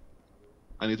forfeited.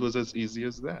 And it was as easy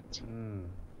as that.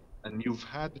 And you've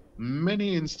had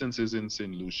many instances in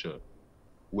St. Lucia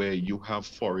where you have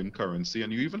foreign currency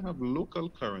and you even have local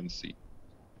currency.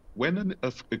 When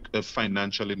a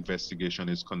financial investigation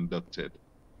is conducted,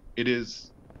 it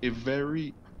is a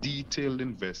very detailed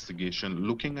investigation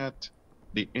looking at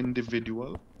the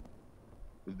individual,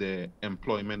 their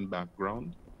employment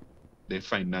background, their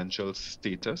financial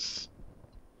status,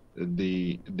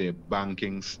 their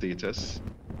banking status,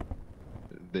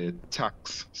 their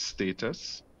tax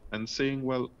status, and saying,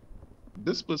 well,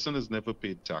 this person has never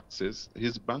paid taxes.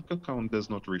 His bank account does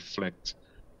not reflect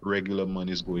regular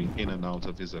monies going in and out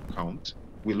of his account.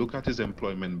 We look at his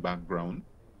employment background.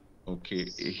 Okay,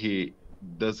 he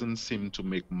doesn't seem to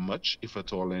make much, if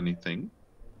at all anything.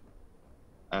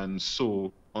 And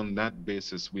so on that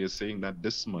basis, we are saying that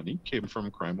this money came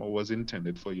from crime or was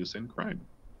intended for use in crime.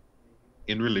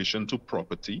 In relation to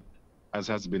property, as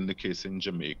has been the case in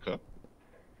Jamaica,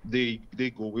 they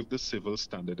go with the civil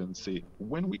standard and say,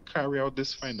 when we carry out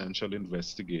this financial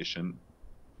investigation,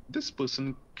 this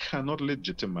person cannot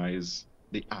legitimize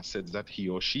the assets that he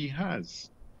or she has.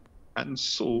 And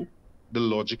so the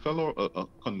logical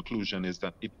conclusion is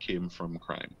that it came from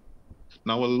crime.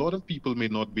 Now, a lot of people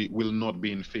will not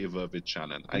be in favor of it,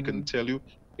 Shannon. I can tell you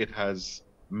it has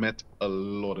met a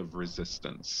lot of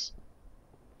resistance.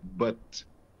 But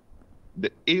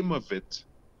the aim of it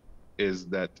is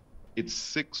that it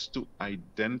seeks to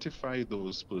identify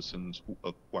those persons who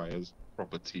acquires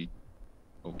property,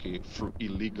 okay, through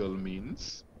illegal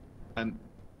means, and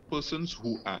persons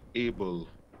who are able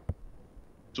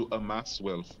to amass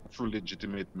wealth through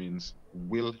legitimate means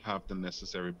will have the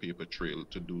necessary paper trail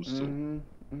to do so.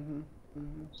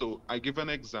 So I give an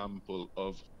example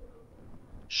of,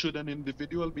 should an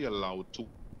individual be allowed to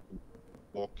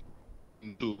walk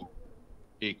into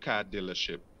a car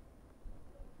dealership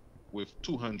with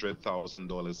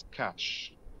 $200,000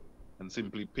 cash and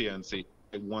simply pay and say,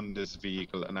 I want this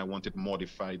vehicle and I want it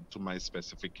modified to my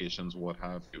specifications, what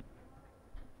have you?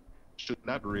 Should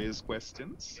that raise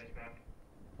questions?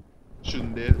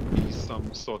 Shouldn't there be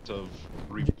some sort of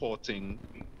reporting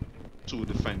to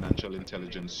the financial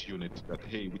intelligence unit that,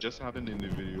 hey, we just had an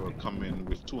individual come in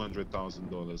with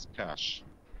 $200,000 cash?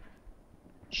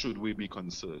 Should we be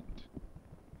concerned?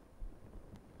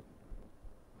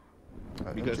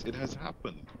 Because it has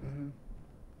happened.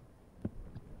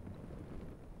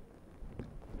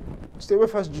 Stay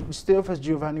with us,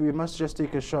 Giovani. We must just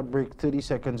take a short break, 30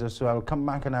 seconds or so. I'll come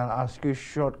back and I'll ask you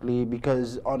shortly,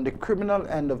 because on the criminal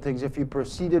end of things, if you're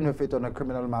proceeding with it on a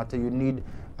criminal matter, you need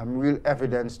real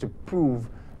evidence to prove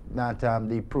that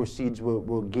the proceeds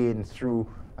were gained through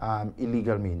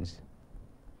illegal means.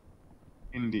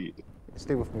 Indeed.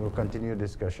 Stay with me. We'll continue the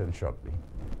discussion shortly.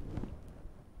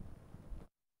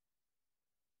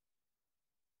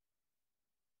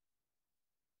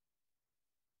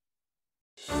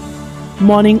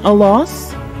 Mourning a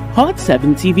loss? Hot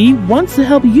 7 TV wants to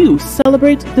help you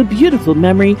celebrate the beautiful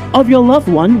memory of your loved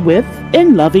one with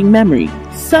In Loving Memory,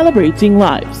 celebrating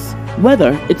lives.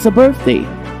 Whether it's a birthday,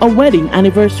 a wedding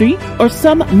anniversary, or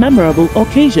some memorable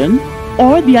occasion,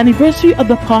 or the anniversary of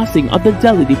the passing of the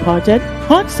dearly departed,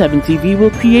 Hot 7 TV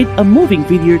will create a moving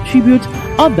video tribute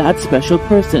of that special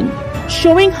person,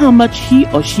 showing how much he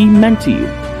or she meant to you.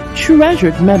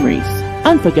 treasured memories,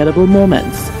 unforgettable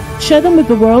moments. Share them with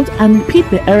the world and repeat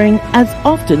the airing as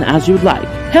often as you'd like.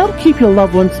 Help keep your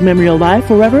loved one's memory alive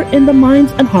forever in the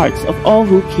minds and hearts of all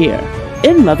who care.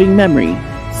 In loving memory,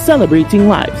 celebrating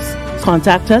lives.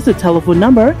 Contact us at telephone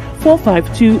number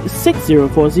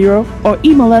 452-6040 or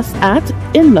email us at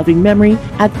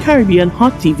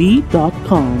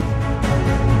inlovingmemory@caribbeanhottv.com.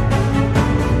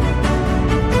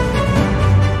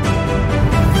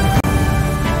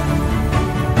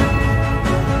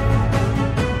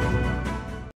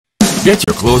 Get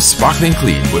your clothes sparkling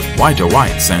clean with whiter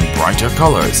whites and brighter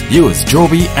colors. Use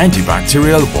Joby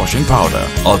antibacterial washing powder.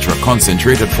 Ultra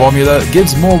concentrated formula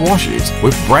gives more washes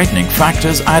with brightening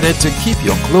factors added to keep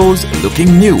your clothes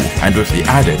looking new. And with the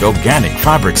added organic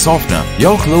fabric softener,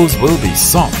 your clothes will be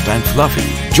soft and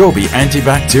fluffy. Joby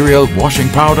antibacterial washing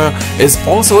powder is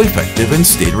also effective in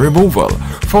stain removal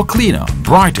for cleaner,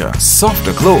 brighter,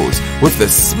 softer clothes with the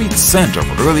sweet scent of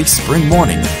early spring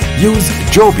morning. Use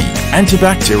Joby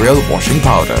antibacterial washing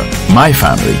powder. My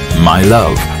family, my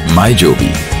love, my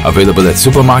Joby. Available at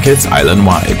supermarkets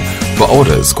island-wide. For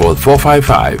orders, call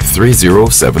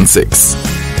 455-3076.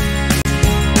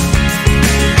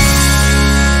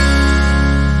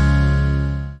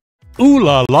 Ooh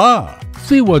la la!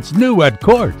 See what's new at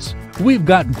Quartz. We've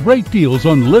got great deals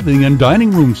on living and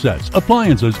dining room sets,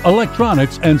 appliances,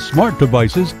 electronics, and smart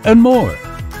devices, and more.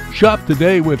 Shop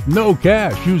today with no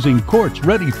cash using Quartz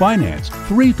Ready Finance,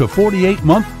 3 to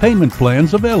 48-month payment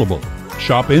plans available.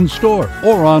 Shop in-store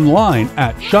or online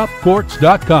at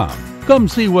shopquartz.com. Come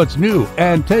see what's new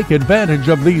and take advantage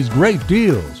of these great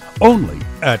deals only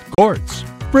at Quartz.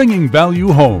 Bringing value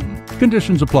home.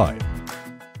 Conditions apply.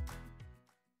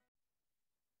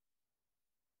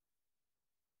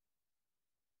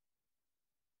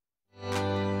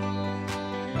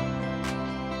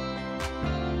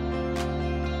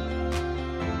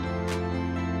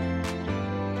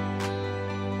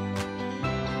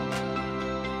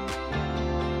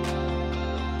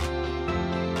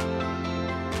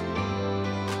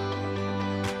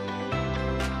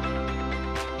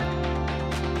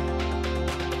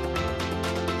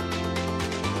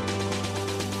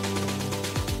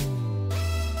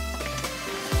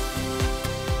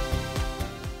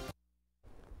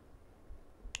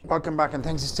 Welcome back and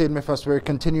thanks for staying with us. We're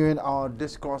continuing our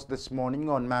discourse this morning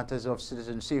on matters of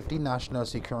citizen safety, national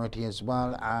security as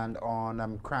well, and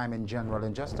on crime in general.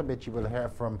 In just a bit you will hear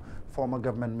from former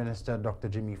Government Minister Dr.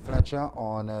 Jimmy Fletcher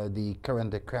on the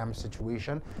current crime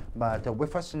situation. But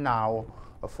with us now,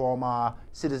 a former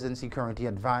citizen security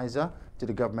advisor to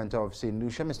the government of St.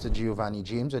 Lucia, Mr. Giovani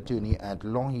James, attorney at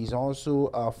law. He's also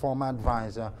a former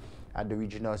advisor at the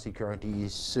Regional Security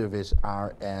Service,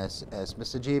 RSS.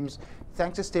 Mr. James,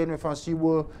 thanks for staying with us. You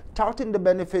were touting the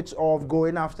benefits of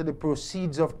going after the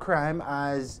proceeds of crime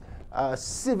as a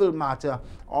civil matter.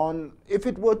 If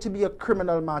it were to be a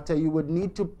criminal matter, you would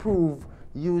need to prove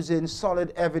using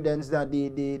solid evidence that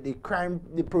the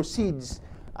proceeds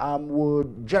were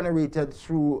generated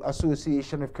through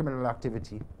association with criminal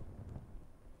activity.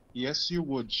 Yes, you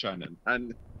would, Shannon.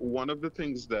 And one of the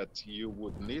things that you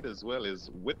would need as well is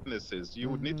witnesses. You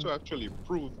would need to actually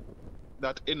prove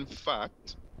that, in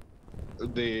fact,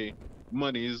 the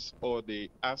monies or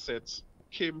the assets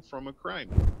came from a crime.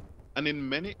 And in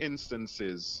many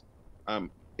instances,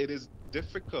 it is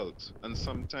difficult and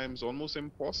sometimes almost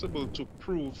impossible to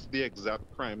prove the exact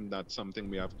crime that something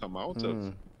may have come out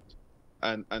of.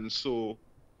 And so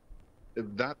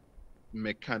that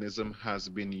mechanism has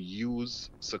been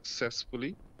used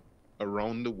successfully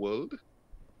around the world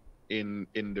in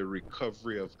the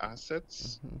recovery of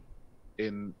assets,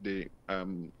 in the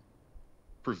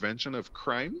prevention of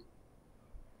crime,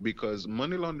 because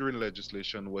money laundering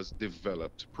legislation was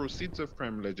developed, proceeds of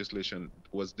crime legislation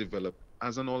was developed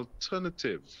as an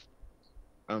alternative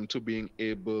to being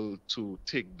able to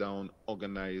take down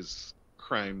organized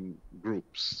crime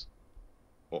groups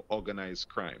or organized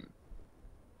crime.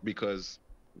 Because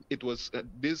it was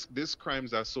these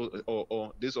crimes are so,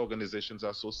 or these organizations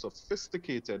are so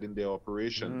sophisticated in their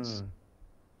operations.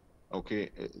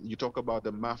 Okay, you talk about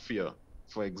the mafia,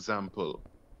 for example.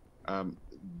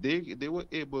 They were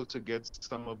able to get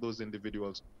some of those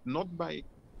individuals not by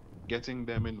getting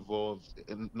them involved,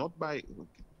 and not by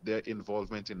their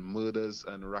involvement in murders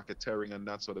and racketeering and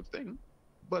that sort of thing,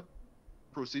 but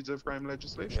proceeds of crime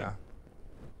legislation.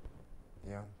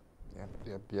 Yeah.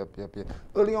 Yep.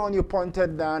 Early on, you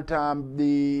pointed that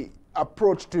the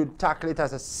approach to tackle it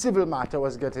as a civil matter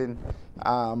was getting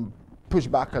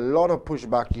pushback, a lot of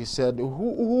pushback. You said,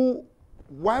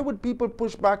 why would people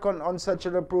push back on such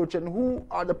an approach, and who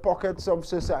are the pockets of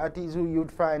societies who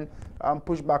you'd find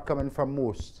pushback coming from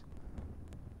most?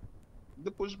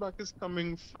 the pushback is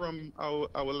coming from our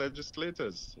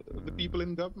legislators, the people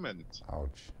in government,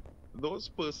 Ouch. those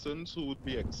persons who would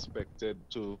be expected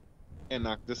to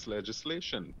enact this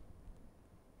legislation.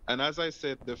 And as I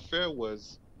said, the fear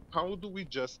was, how do we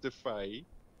justify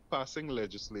passing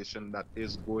legislation that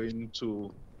is going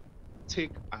to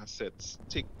take assets,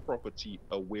 take property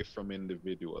away from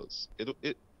individuals?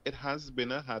 It has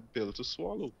been a hard pill to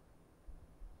swallow.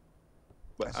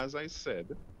 But That's- as I said,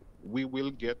 we will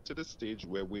get to the stage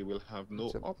where we will have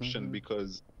no option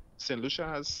because St. Lucia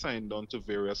has signed on to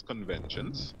various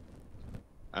conventions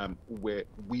where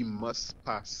we must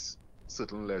pass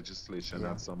certain legislation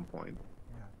Yeah. at some point.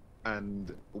 Yeah.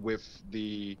 And with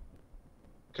the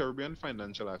Caribbean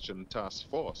Financial Action Task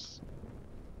Force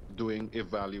doing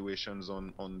evaluations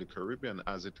on the Caribbean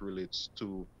as it relates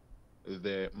to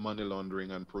the money laundering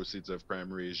and proceeds of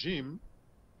crime regime,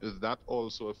 that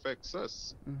also affects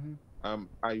us.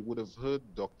 I would have heard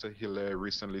Dr. Hilaire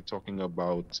recently talking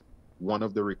about one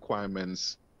of the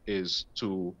requirements is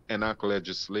to enact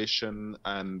legislation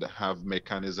and have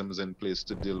mechanisms in place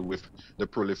to deal with the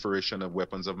proliferation of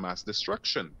weapons of mass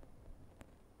destruction.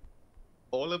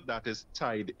 All of that is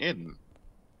tied in,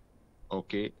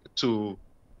 okay, to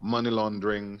money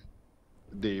laundering,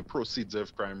 the proceeds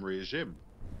of crime regime.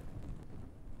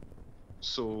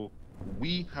 So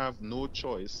we have no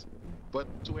choice but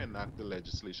to enact the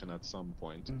legislation at some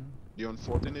point. The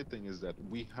unfortunate thing is that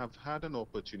we have had an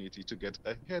opportunity to get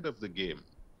ahead of the game,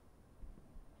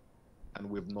 and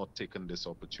we've not taken this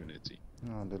opportunity.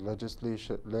 No, the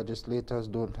legislators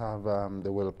don't have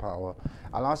the willpower.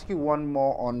 I'll ask you one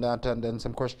more on that, and then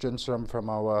some questions from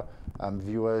our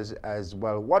viewers as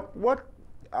well. What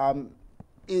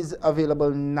is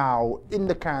available now in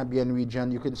the Caribbean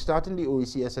region? You can start in the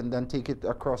OECS and then take it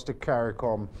across to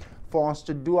CARICOM for us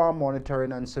to do our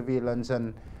monitoring and surveillance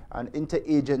and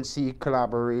interagency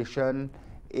collaboration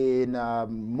in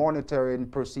monitoring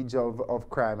proceeds of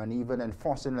crime and even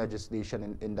enforcing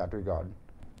legislation in that regard.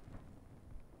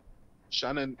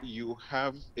 Shannon, you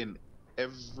have in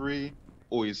every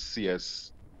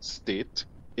OECS state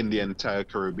in the entire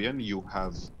Caribbean, you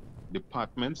have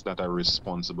departments that are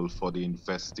responsible for the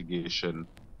investigation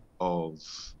of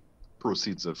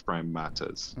proceeds of crime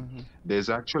matters. There's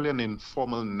actually an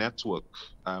informal network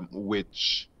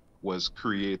which was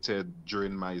created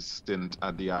during my stint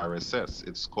at the RSS.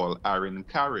 It's called ARIN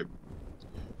Carib,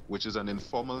 which is an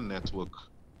informal network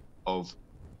of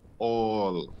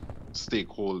all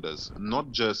stakeholders,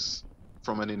 not just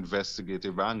from an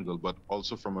investigative angle, but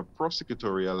also from a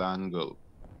prosecutorial angle,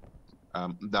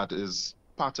 that is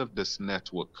part of this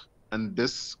network. And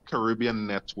this Caribbean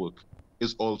network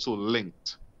is also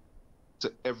linked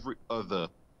to every other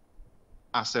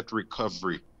asset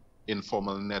recovery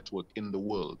informal network in the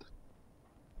world.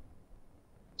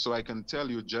 So I can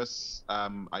tell you just,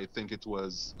 I think it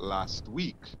was last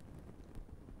week,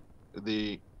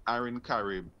 the ARIN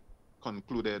Carib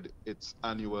concluded its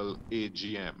annual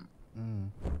AGM.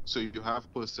 So you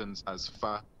have persons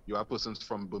you have persons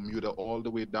from Bermuda all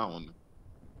the way down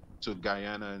to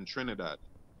Guyana and Trinidad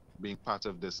being part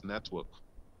of this network.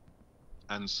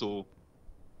 And so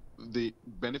the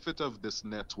benefit of this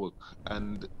network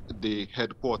and the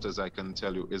headquarters, I can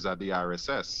tell you, is at the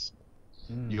RSS.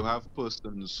 You have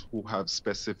persons who have a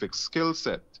specific skill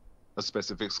set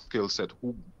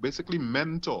who basically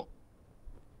mentor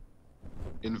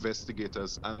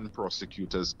investigators and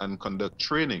prosecutors and conduct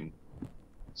training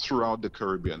throughout the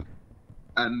Caribbean.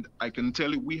 And I can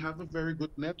tell you, we have a very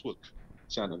good network,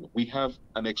 Shannon. We have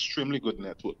an extremely good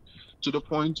network, to the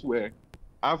point where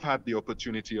I've had the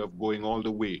opportunity of going all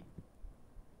the way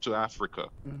to Africa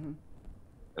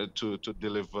to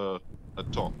deliver a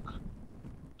talk,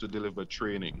 to deliver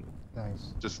training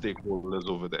to stakeholders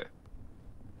over there.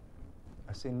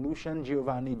 St. Lucian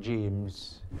Giovani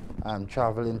James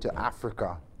traveling to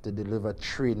Africa to deliver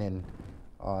training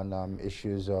on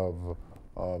issues of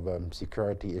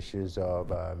security, issues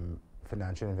of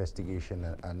financial investigation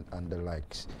and the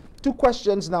likes. Two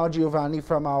questions now, Giovani,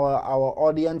 from our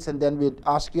audience, and then we'll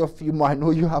ask you a few more. I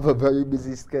know you have a very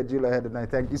busy schedule ahead, and I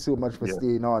thank you so much for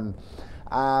staying on.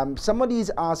 Somebody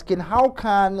is asking, how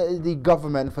can the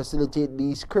government facilitate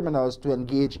these criminals to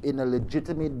engage in a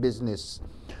legitimate business?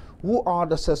 Who are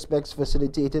the suspects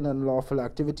facilitating unlawful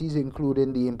activities,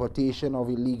 including the importation of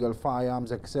illegal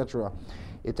firearms, etc.?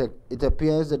 It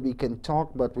appears that we can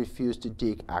talk but refuse to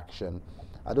take action.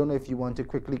 I don't know if you want to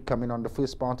quickly come in on the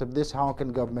first part of this. How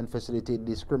can government facilitate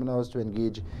these criminals to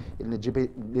engage in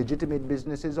legitimate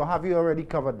businesses, or have you already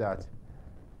covered that?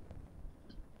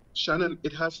 Shannon,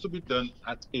 it has to be done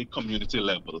at a community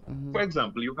level. For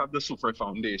example, you have the Super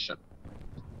Foundation,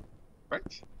 right?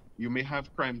 You may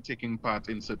have crime taking part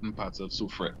in certain parts of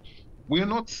Soufrière. We're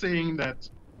not saying that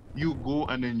you go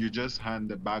and then you just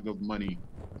hand a bag of money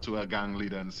to a gang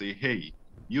leader and say, hey,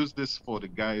 use this for the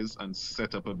guys and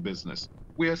set up a business.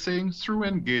 We are saying through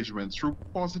engagement, through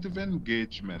positive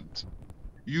engagement,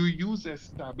 you use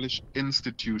established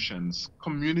institutions,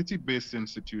 community-based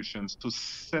institutions to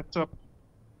set up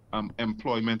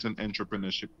employment and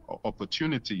entrepreneurship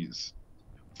opportunities.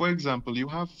 For example, you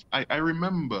have, I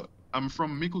remember, I'm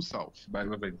from Miku South, by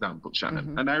way of example,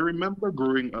 Shannon, and I remember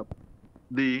growing up,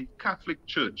 the Catholic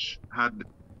Church had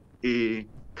a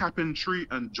carpentry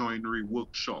and joinery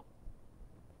workshop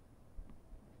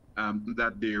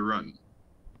that they run.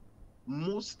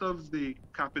 Most of the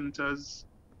carpenters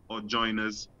or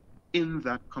joiners in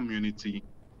that community,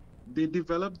 they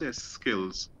develop their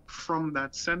skills from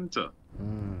that center.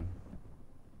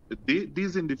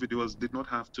 These individuals did not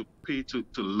have to pay to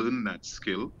learn that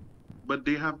skill, but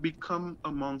they have become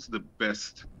amongst the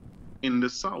best in the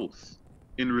South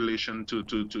in relation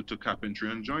to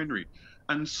carpentry and joinery.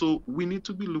 And so we need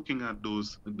to be looking at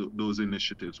those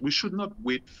initiatives. We should not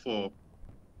wait for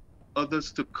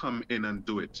others to come in and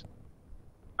do it.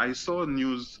 I saw a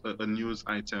news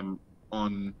item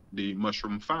on the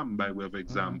mushroom farm by way of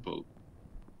example.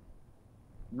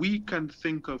 We can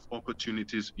think of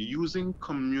opportunities using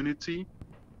community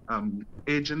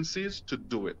agencies to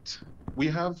do it. We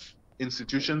have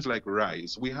institutions like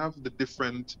RISE. We have the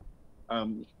different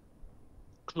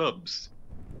clubs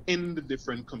in the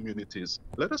different communities.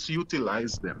 Let us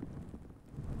utilize them.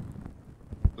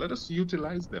 Let us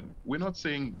utilize them. We're not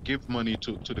saying give money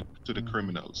to the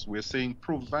criminals. We're saying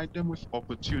provide them with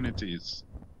opportunities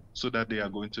so that they are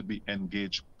going to be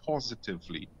engaged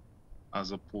positively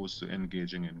as opposed to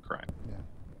engaging in crime. Yeah.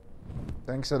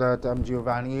 Thanks for that,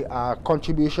 Giovani.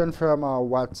 Contribution from our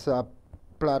WhatsApp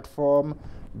platform.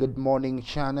 Good morning,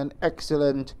 Shannon.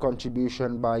 Excellent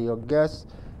contribution by your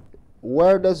guest.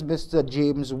 Where does Mr.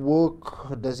 James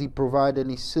work? Does he provide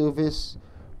any service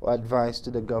or advice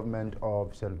to the government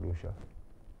of St. Lucia?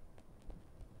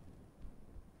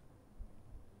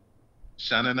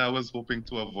 Shannon, I was hoping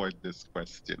to avoid this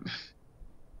question,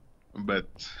 but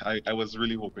I was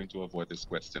really hoping to avoid this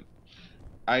question.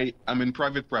 I'm in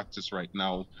private practice right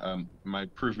now. My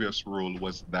previous role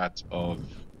was that of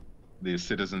the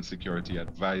citizen security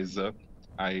advisor.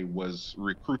 I was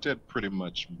recruited pretty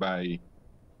much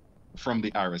from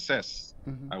the RSS.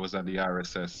 I was at the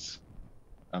RSS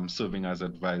serving as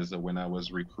advisor when I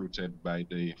was recruited by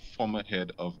the former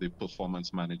head of the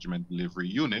Performance Management Delivery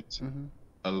Unit,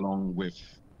 along with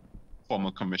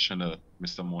former Commissioner,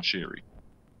 Mr. Mosheri.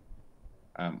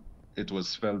 It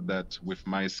was felt that with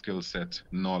my skill set,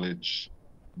 knowledge,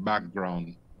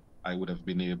 background, I would have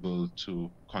been able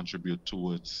to contribute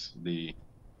towards the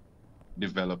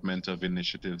development of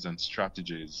initiatives and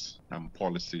strategies and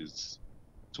policies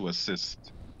to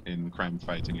assist in crime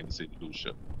fighting in St.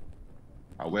 Lucia.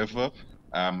 However,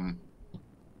 as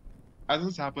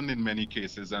has happened in many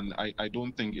cases, and I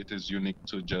don't think it is unique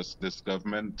to just this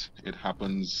government, it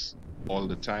happens all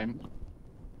the time.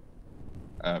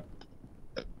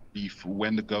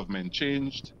 When the government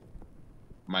changed,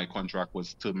 my contract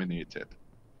was terminated.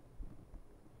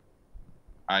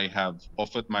 I have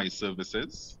offered my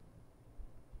services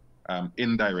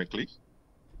indirectly.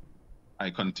 I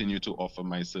continue to offer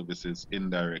my services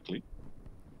indirectly.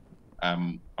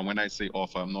 And when I say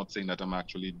offer, I'm not saying that I'm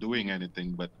actually doing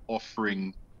anything, but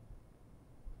offering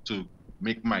to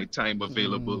make my time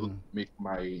available, make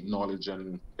my knowledge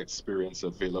and experience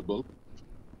available.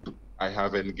 I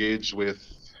have engaged with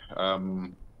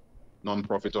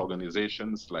non-profit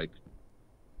organizations, like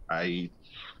I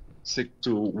seek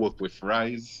to work with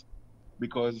RISE,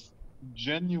 because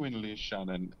genuinely,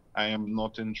 Shannon, I am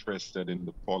not interested in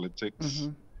the politics.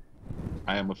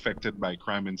 I am affected by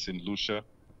crime in St. Lucia.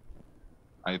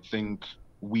 I think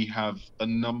we have a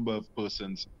number of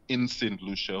persons in St.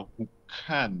 Lucia who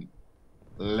can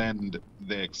lend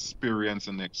their experience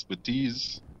and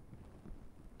expertise,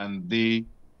 and they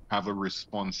have a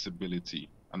responsibility.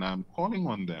 And I'm calling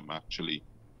on them actually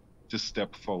to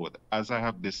step forward, as I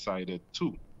have decided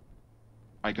to.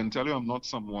 I can tell you I'm not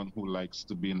someone who likes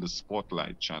to be in the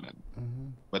spotlight, Shannon,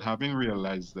 but having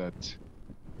realized that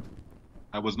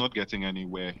I was not getting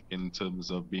anywhere in terms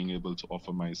of being able to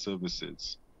offer my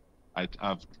services, I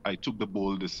took the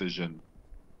bold decision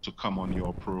to come on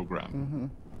your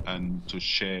program and to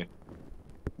share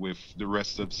with the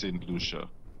rest of St. Lucia,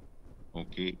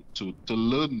 okay, to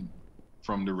learn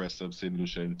from the rest of St.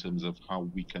 Lucia in terms of how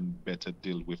we can better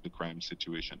deal with the crime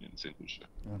situation in St. Lucia.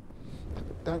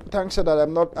 Thanks for that.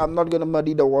 I'm not going to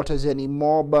muddy the waters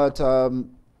anymore, but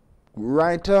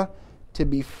writer, To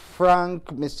be frank,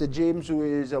 Mr. James, who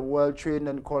is a well-trained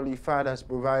and qualified, has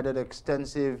provided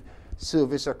extensive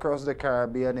service across the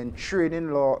Caribbean in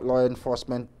training law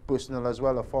enforcement personnel as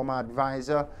well, a former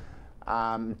advisor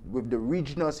with the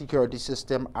Regional Security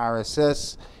System,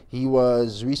 RSS. He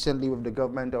was recently with the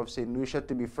government of St. Lucia.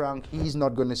 To be frank, he's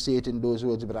not going to say it in those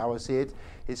words, but I will say it.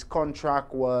 His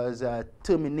contract was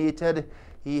terminated.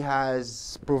 He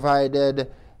has provided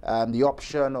the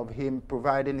option of him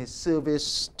providing his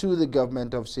service to the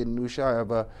government of St. Lucia.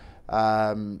 However,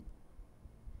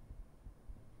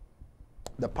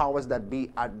 the powers that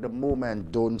be at the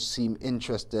moment don't seem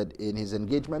interested in his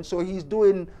engagement. So he's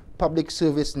doing public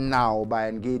service now by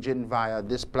engaging via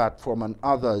this platform and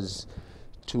others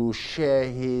to share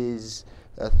his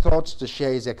thoughts, to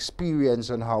share his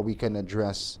experience on how we can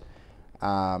address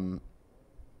the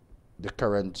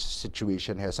current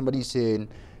situation here. Somebody's saying,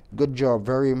 good job,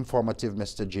 very informative,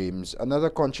 Mr. James. Another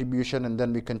contribution, and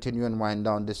then we continue and wind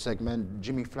down this segment.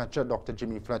 Jimmy Fletcher, Dr.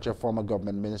 Jimmy Fletcher, former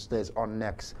government minister, is on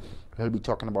next. He'll be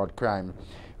talking about crime.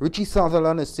 Richie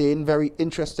Sutherland is saying, very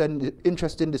interesting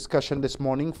discussion this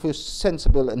morning. First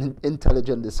sensible and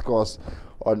intelligent discourse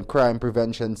on crime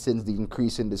prevention since the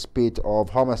increase in the spate of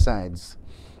homicides.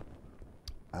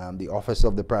 The office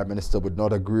of the Prime Minister would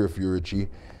not agree with you, Richie.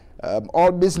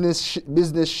 All business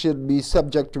should be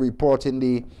subject to reporting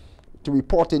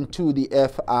to the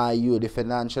FIU, the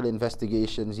Financial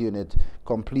Investigations Unit,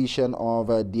 completion of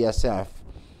DSF.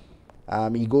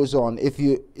 He goes on, if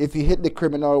you hit the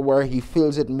criminal where he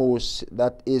feels it most,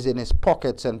 that is in his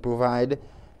pockets, and provide,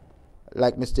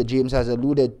 like Mr. James has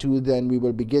alluded to, then we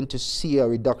will begin to see a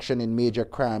reduction in major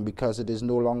crime because it is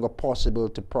no longer possible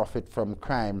to profit from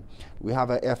crime. We have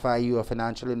a FIU, a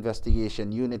Financial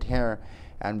Investigation Unit here,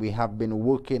 and we have been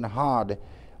working hard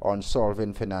on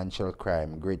solving financial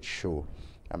crime. Great show.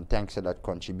 Thanks for that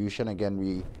contribution. Again,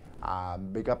 we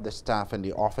big up the staff and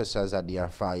the officers at the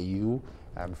FIU.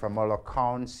 From all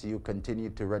accounts, you continue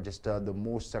to register the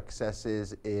most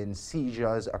successes in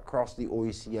seizures across the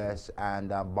OECS and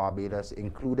Barbados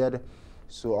included.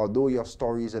 So although your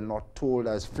stories are not told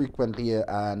as frequently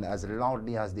and as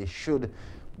loudly as they should,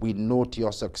 we note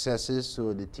your successes.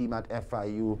 So the team at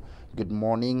FIU, good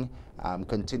morning.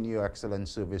 Continue your excellent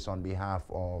service on behalf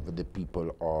of the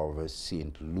people of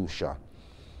St. Lucia.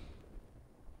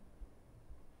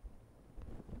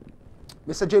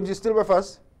 Mr. James, you still with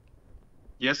us?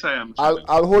 Yes, I am.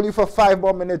 I'll hold you for 5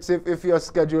 more minutes if your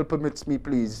schedule permits me,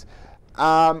 please.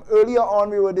 Earlier on,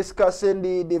 we were discussing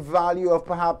the value of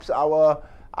perhaps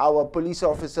our police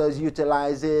officers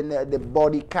utilizing the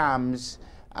body cams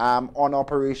on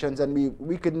operations, and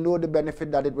we could know the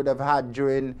benefit that it would have had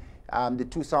during the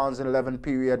 2011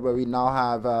 period, where we now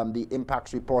have the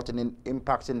impacts reporting and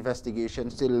impacts investigation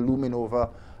still looming over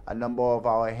a number of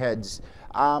our heads.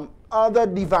 Other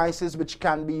devices which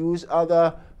can be used,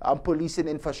 other policing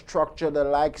infrastructure, the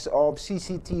likes of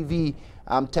CCTV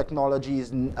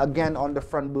technologies, again on the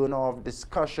front burner of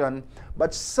discussion.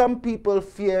 But some people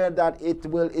fear that it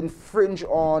will infringe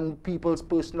on people's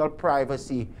personal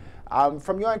privacy.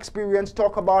 From your experience,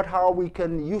 talk about how we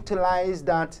can utilize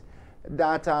that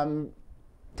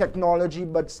technology,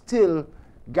 but still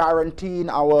guaranteeing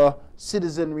our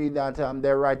citizenry that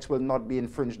their rights will not be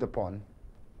infringed upon.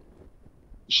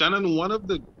 Shannon, one of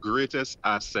the greatest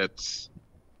assets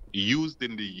used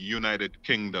in the United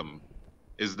Kingdom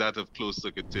is that of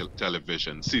closed-circuit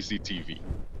television, CCTV.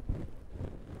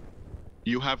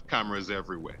 You have cameras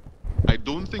everywhere. I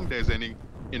don't think there's any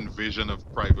invasion of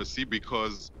privacy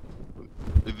because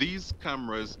these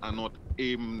cameras are not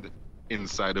aimed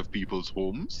inside of people's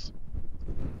homes,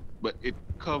 but it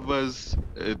covers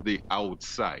the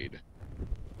outside.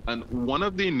 And one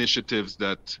of the initiatives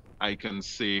that I can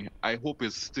say I hope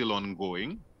is still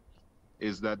ongoing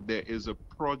is that there is a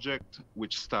project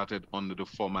which started under the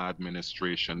former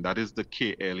administration, that is the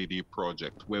KLED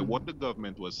project, where what the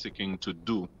government was seeking to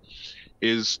do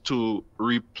is to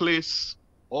replace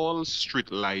all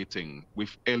street lighting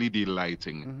with LED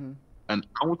lighting. And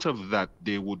out of that,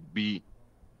 they would be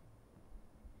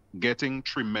getting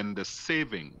tremendous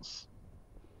savings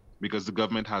because the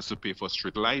government has to pay for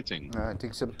street lighting. I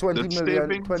think some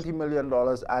 $20 million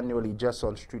annually just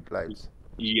on street lights.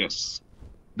 Yes.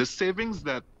 The savings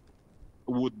that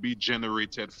would be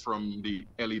generated from the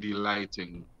LED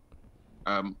lighting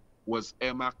was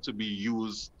earmarked to be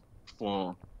used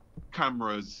for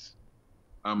cameras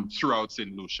throughout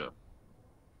St. Lucia.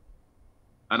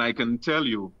 And I can tell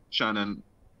you, Shannon,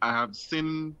 I have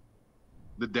seen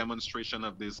the demonstration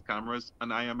of these cameras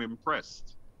and I am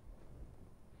impressed.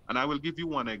 And I will give you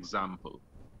one example.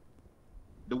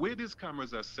 The way these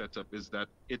cameras are set up is that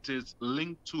it is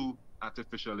linked to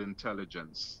artificial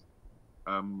intelligence.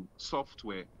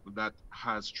 software that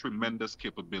has tremendous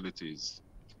capabilities.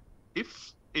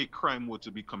 If a crime were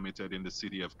to be committed in the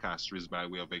city of Castries, by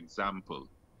way of example,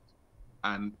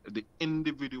 and the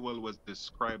individual was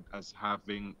described as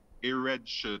having a red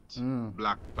shirt,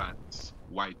 black pants,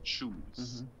 white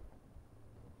shoes,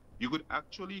 you could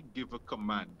actually give a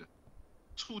command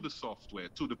to the software,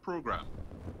 to the program,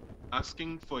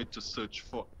 asking for it to search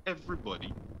for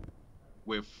everybody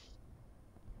with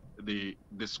the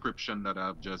description that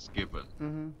I've just given.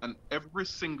 And every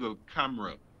single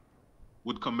camera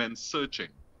would commence searching.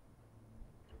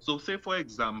 So say, for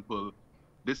example,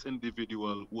 this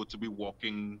individual were to be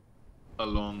walking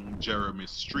along Jeremy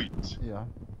Street. Yeah.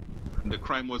 And the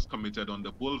crime was committed on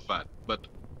the boulevard. But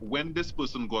when this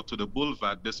person got to the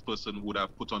boulevard, this person would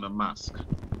have put on a mask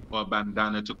or a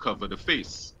bandana to cover the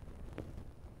face.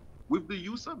 With the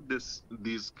use of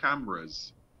these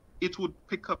cameras, it would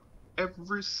pick up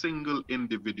every single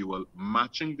individual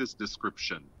matching this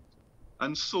description.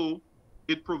 And so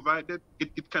it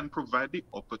can provide the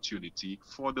opportunity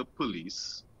for the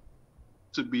police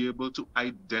to be able to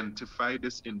identify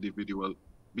this individual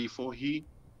before he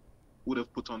would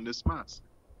have put on this mask.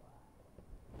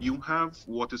 You have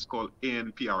what is called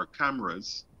ANPR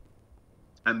cameras,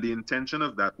 and the intention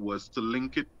of that was to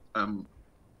link it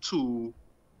to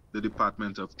the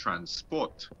Department of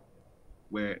Transport,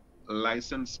 where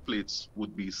license plates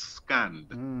would be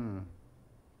scanned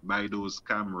by those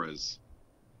cameras.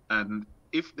 And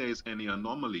if there is any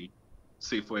anomaly,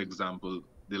 say, for example,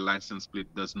 the license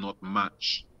plate does not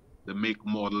match the make,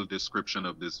 model, description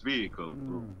of this vehicle,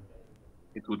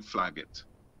 it would flag it.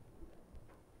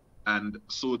 And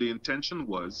so the intention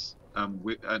was, and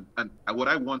what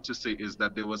I want to say is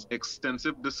that there was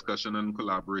extensive discussion and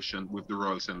collaboration with the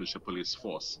Royal St. Lucia Police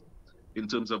Force in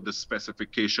terms of the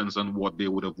specifications and what they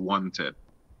would have wanted.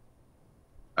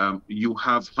 You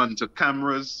have hunter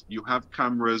cameras, you have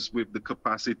cameras with the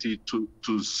capacity to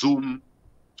zoom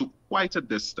to quite a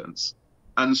distance.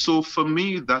 And so for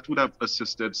me, that would have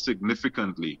assisted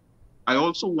significantly. I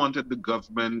also wanted the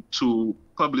government to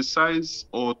publicize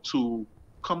or to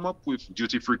come up with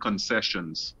duty-free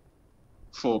concessions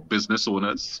for business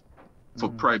owners, for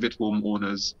private home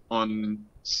owners on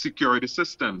security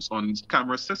systems, on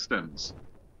camera systems,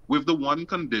 with the one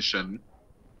condition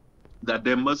that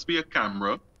there must be a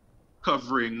camera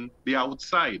covering the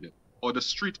outside or the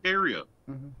street area.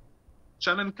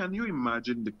 Shannon, can you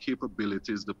imagine the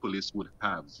capabilities the police would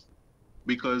have?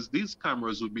 Because these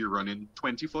cameras would be running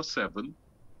 24/7.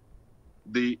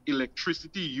 The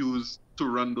electricity used to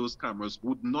run those cameras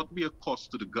would not be a cost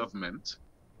to the government.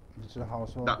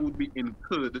 That would be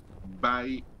incurred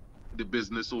by the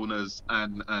business owners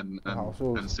and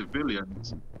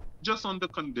civilians, just on the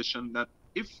condition that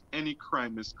if any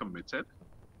crime is committed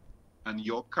and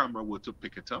your camera were to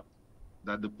pick it up,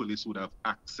 that the police would have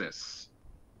access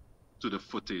to the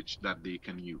footage that they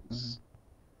can use.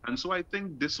 And so I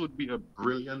think this would be a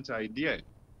brilliant idea.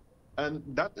 And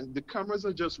that the cameras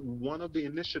are just one of the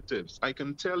initiatives. I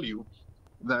can tell you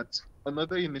that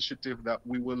another initiative that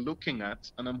we were looking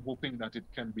at, and I'm hoping that it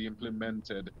can be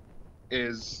implemented,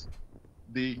 is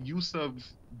the use of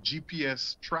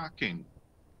GPS tracking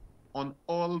on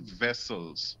all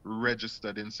vessels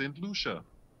registered in St. Lucia.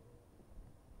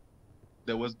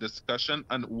 There was discussion,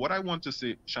 and what I want to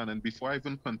say, Shannon, before I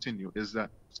even continue, is that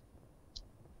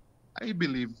I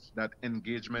believe that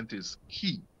engagement is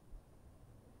key.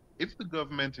 If the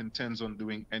government intends on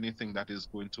doing anything that is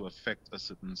going to affect a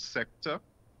certain sector,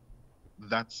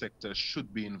 that sector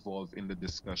should be involved in the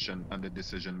discussion and the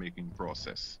decision-making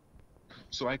process.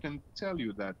 So I can tell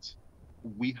you that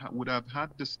we would have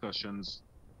had discussions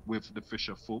with the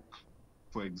fisher folk,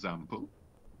 for example,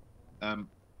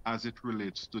 as it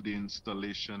relates to the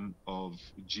installation of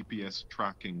GPS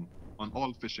tracking on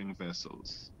all fishing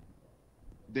vessels.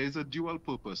 There's a dual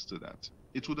purpose to that.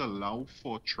 It would allow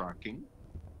for tracking.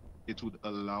 It would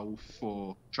allow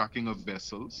for tracking of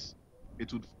vessels.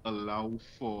 It would allow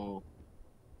for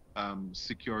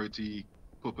security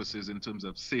purposes in terms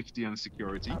of safety and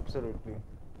security. Absolutely.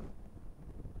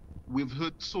 We've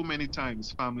heard so many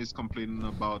times families complaining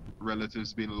about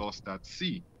relatives being lost at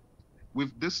sea.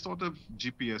 With this sort of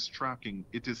GPS tracking,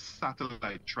 it is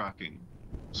satellite tracking.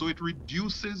 So it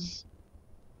reduces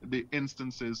the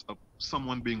instances of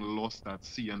someone being lost at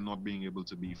sea and not being able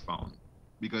to be found,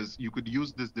 because you could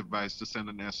use this device to send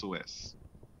an SOS.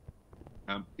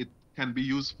 It can be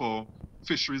used for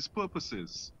fisheries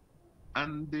purposes,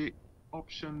 and the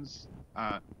options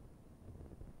are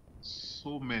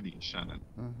so many, Shannon.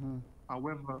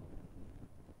 However,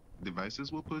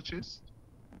 devices were purchased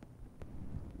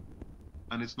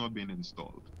and it's not being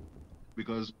installed.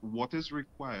 because what is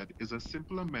required is a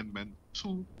simple amendment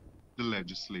to the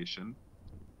legislation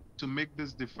to make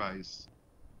this device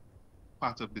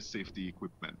part of the safety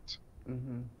equipment.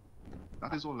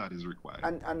 That is all that is required.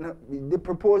 And the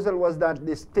proposal was that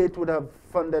the state would have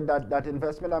funded that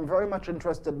investment. I'm very much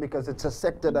interested because it's a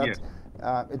sector that Yes.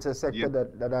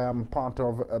 that I am part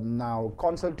of now.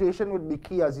 Consultation would be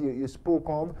key, as you spoke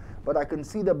of, but I can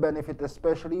see the benefit,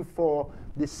 especially for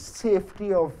the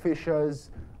safety of fishers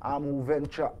who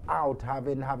venture out,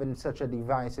 having such a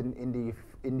device in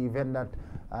the event that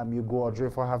you go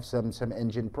adrift or have some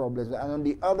engine problems. And on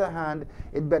the other hand,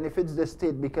 it benefits the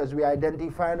state because we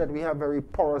identify that we have very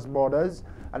porous borders,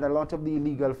 and a lot of the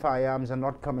illegal firearms are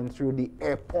not coming through the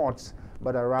airports,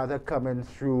 but are rather coming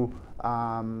through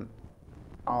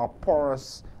our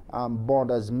porous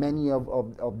borders. Many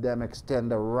of them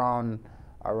extend around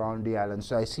the island.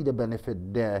 So I see the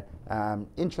benefit there.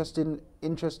 Interesting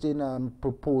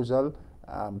proposal.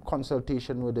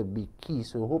 Consultation would be key.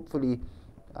 So hopefully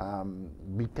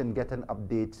we can get an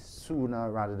update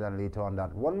sooner rather than later on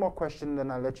that. One more question, then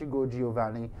I'll let you go,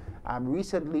 Giovani.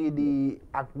 Recently, the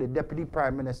Deputy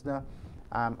Prime Minister,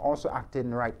 also acting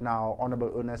right now,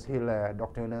 Honorable Ernest Hill,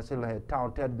 Dr. Ernest Hill, had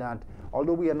touted that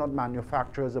although we are not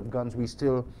manufacturers of guns, we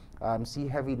still see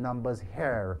heavy numbers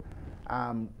here.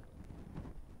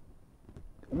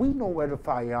 We know where the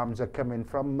firearms are coming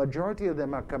from. Majority of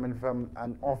them are coming from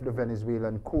and off the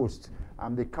Venezuelan coast.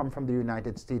 They come from the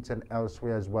United States and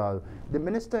elsewhere as well. The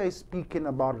minister is speaking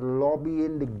about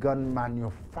lobbying the gun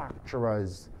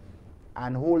manufacturers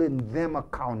and holding them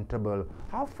accountable.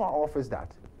 How far off is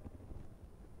that?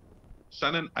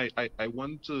 Shannon, I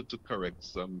want to correct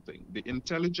something. The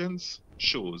intelligence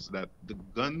shows that the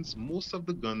guns, most of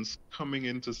the guns coming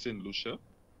into St. Lucia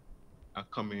are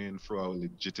coming in through our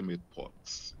legitimate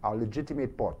ports. Our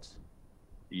legitimate ports?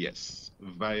 Yes,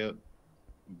 via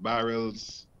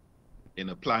barrels, in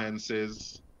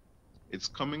appliances. It's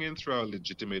coming in through our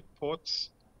legitimate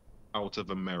ports out of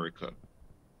America.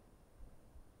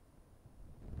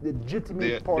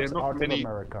 Legitimate ports out of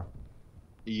America?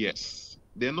 Yes.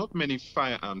 There are not many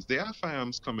firearms. There are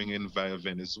firearms coming in via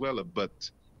Venezuela, but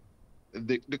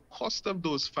the cost of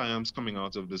those firearms coming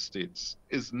out of the States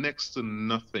is next to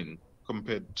nothing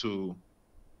compared to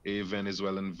a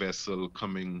Venezuelan vessel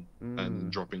coming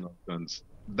and dropping off guns.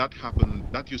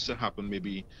 That used to happen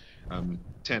maybe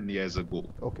 10 years ago.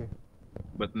 Okay.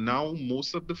 But now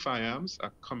most of the firearms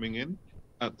are coming in.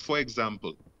 For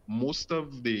example,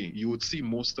 you would see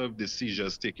most of the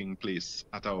seizures taking place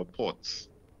at our ports.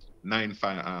 9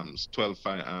 firearms, 12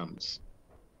 firearms.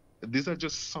 These are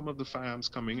just some of the firearms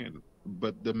coming in.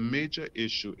 But the major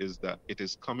issue is that it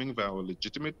is coming via our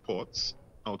legitimate ports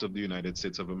out of the United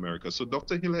States of America. So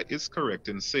Dr. Hiller is correct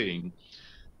in saying,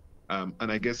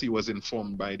 and I guess he was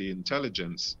informed by the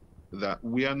intelligence, that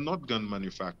we are not gun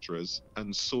manufacturers.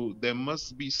 And so there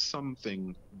must be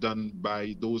something done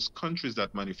by those countries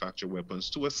that manufacture weapons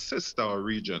to assist our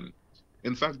region.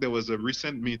 In fact, there was a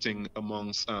recent meeting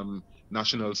amongst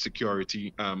national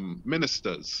security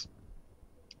ministers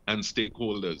and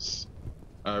stakeholders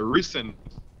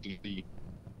recently,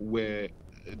 where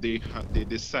they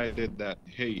decided that,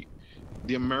 hey,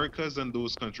 the Americas and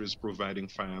those countries providing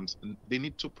firearms, they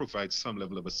need to provide some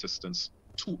level of assistance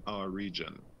to our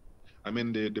region. I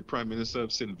mean, the Prime Minister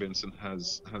of St. Vincent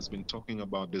has been talking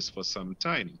about this for some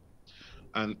time.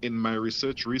 And in my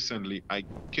research recently, I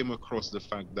came across the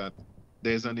fact that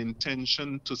there's an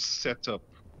intention to set up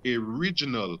a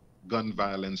regional gun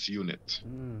violence unit,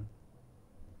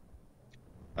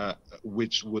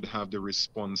 which would have the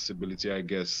responsibility, I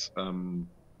guess,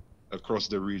 across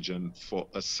the region for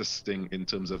assisting in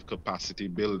terms of capacity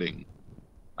building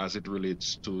as it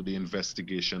relates to the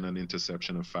investigation and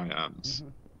interception of firearms.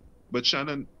 But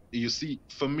Shannon, you see,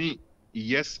 for me,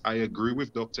 yes, I agree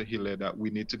with Dr. Hiller that we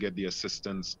need to get the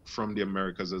assistance from the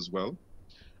Americas as well.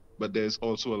 But there's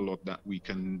also a lot that we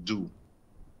can do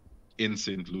in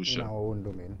St. Lucia. In our own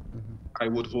domain. I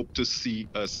would hope to see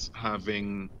us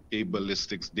having a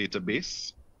ballistics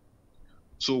database.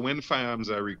 So when firearms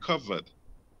are recovered,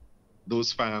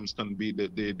 those firearms can be,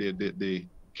 the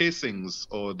casings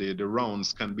or the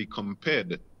rounds can be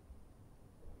compared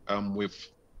with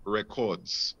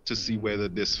records to see whether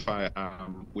this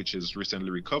firearm, which is recently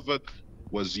recovered,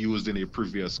 was used in a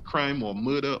previous crime or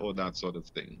murder or that sort of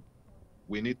thing.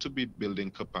 We need to be building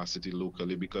capacity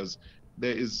locally because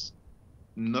there is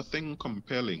nothing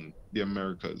compelling the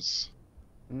Americas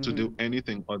to do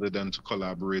anything other than to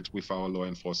collaborate with our law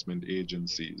enforcement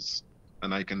agencies.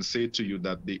 And I can say to you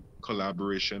that the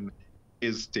collaboration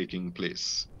is taking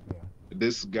place.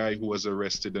 This guy who was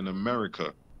arrested in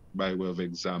America, by way of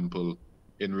example,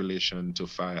 in relation to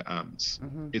firearms.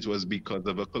 Mm-hmm. It was because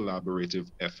of a collaborative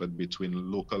effort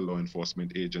between local law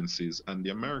enforcement agencies and the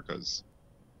Americas.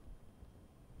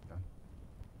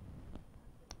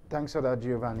 Thanks for that,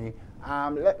 Giovani.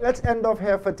 Let's end off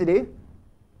here for today,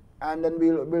 and then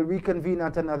we'll reconvene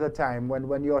at another time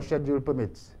when your schedule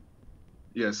permits.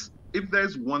 Yes. If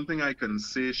there's one thing I can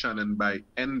say, Shannon, by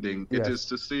ending, it Yes. is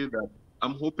to say that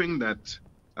I'm hoping that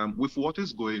with what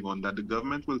is going on, that the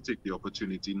government will take the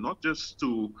opportunity not just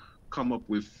to come up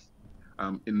with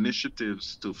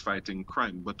initiatives to fighting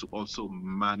crime, but to also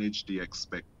manage the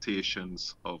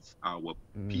expectations of our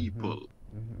people.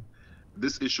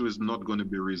 This issue is not going to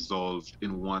be resolved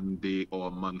in one day or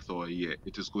a month or a year.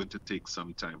 It is going to take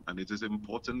some time. And it is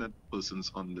important that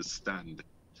persons understand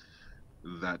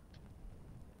that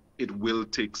it will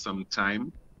take some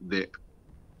time. There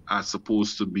are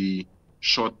supposed to be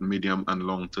short, medium, and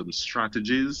long-term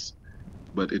strategies,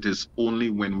 but it is only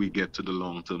when we get to the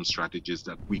long-term strategies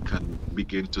that we can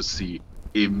begin to see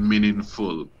a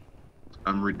meaningful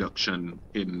reduction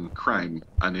in crime,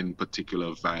 and in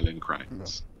particular violent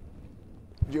crimes.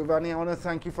 Giovani, I want to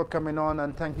thank you for coming on,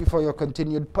 and thank you for your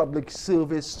continued public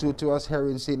service to us here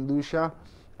in St. Lucia.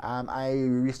 I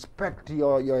respect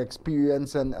your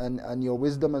experience and your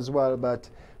wisdom as well, but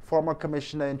former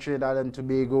commissioner in Trinidad and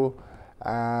Tobago,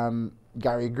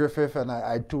 Gary Griffith, and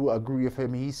I too agree with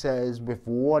him. He says with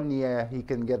 1 year he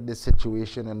can get this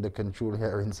situation under control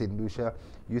here in St. Lucia.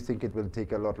 You think it will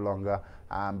take a lot longer,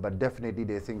 but definitely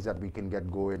there are things that we can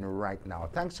get going right now.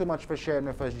 Thanks so much for sharing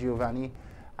with us, Giovani.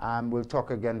 We'll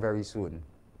talk again very soon.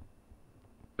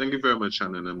 Thank you very much,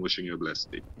 Shannon. I'm wishing you a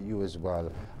blessed day. You as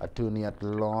well. Attorney at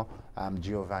law,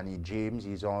 Giovani James.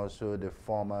 He's also the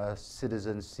former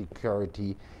citizen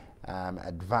security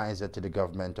advisor to the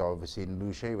government of St.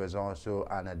 Lucia. He was also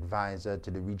an advisor to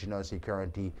the Regional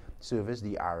Security Service,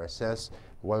 the RSS.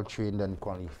 Well-trained and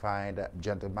qualified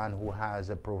gentleman who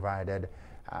has provided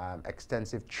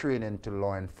extensive training to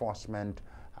law enforcement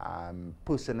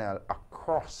personnel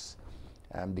across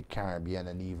the Caribbean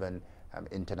and even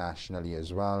internationally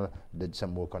as well. Did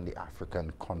some work on the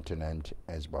African continent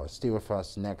as well. Stay with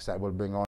us. Next, I will bring on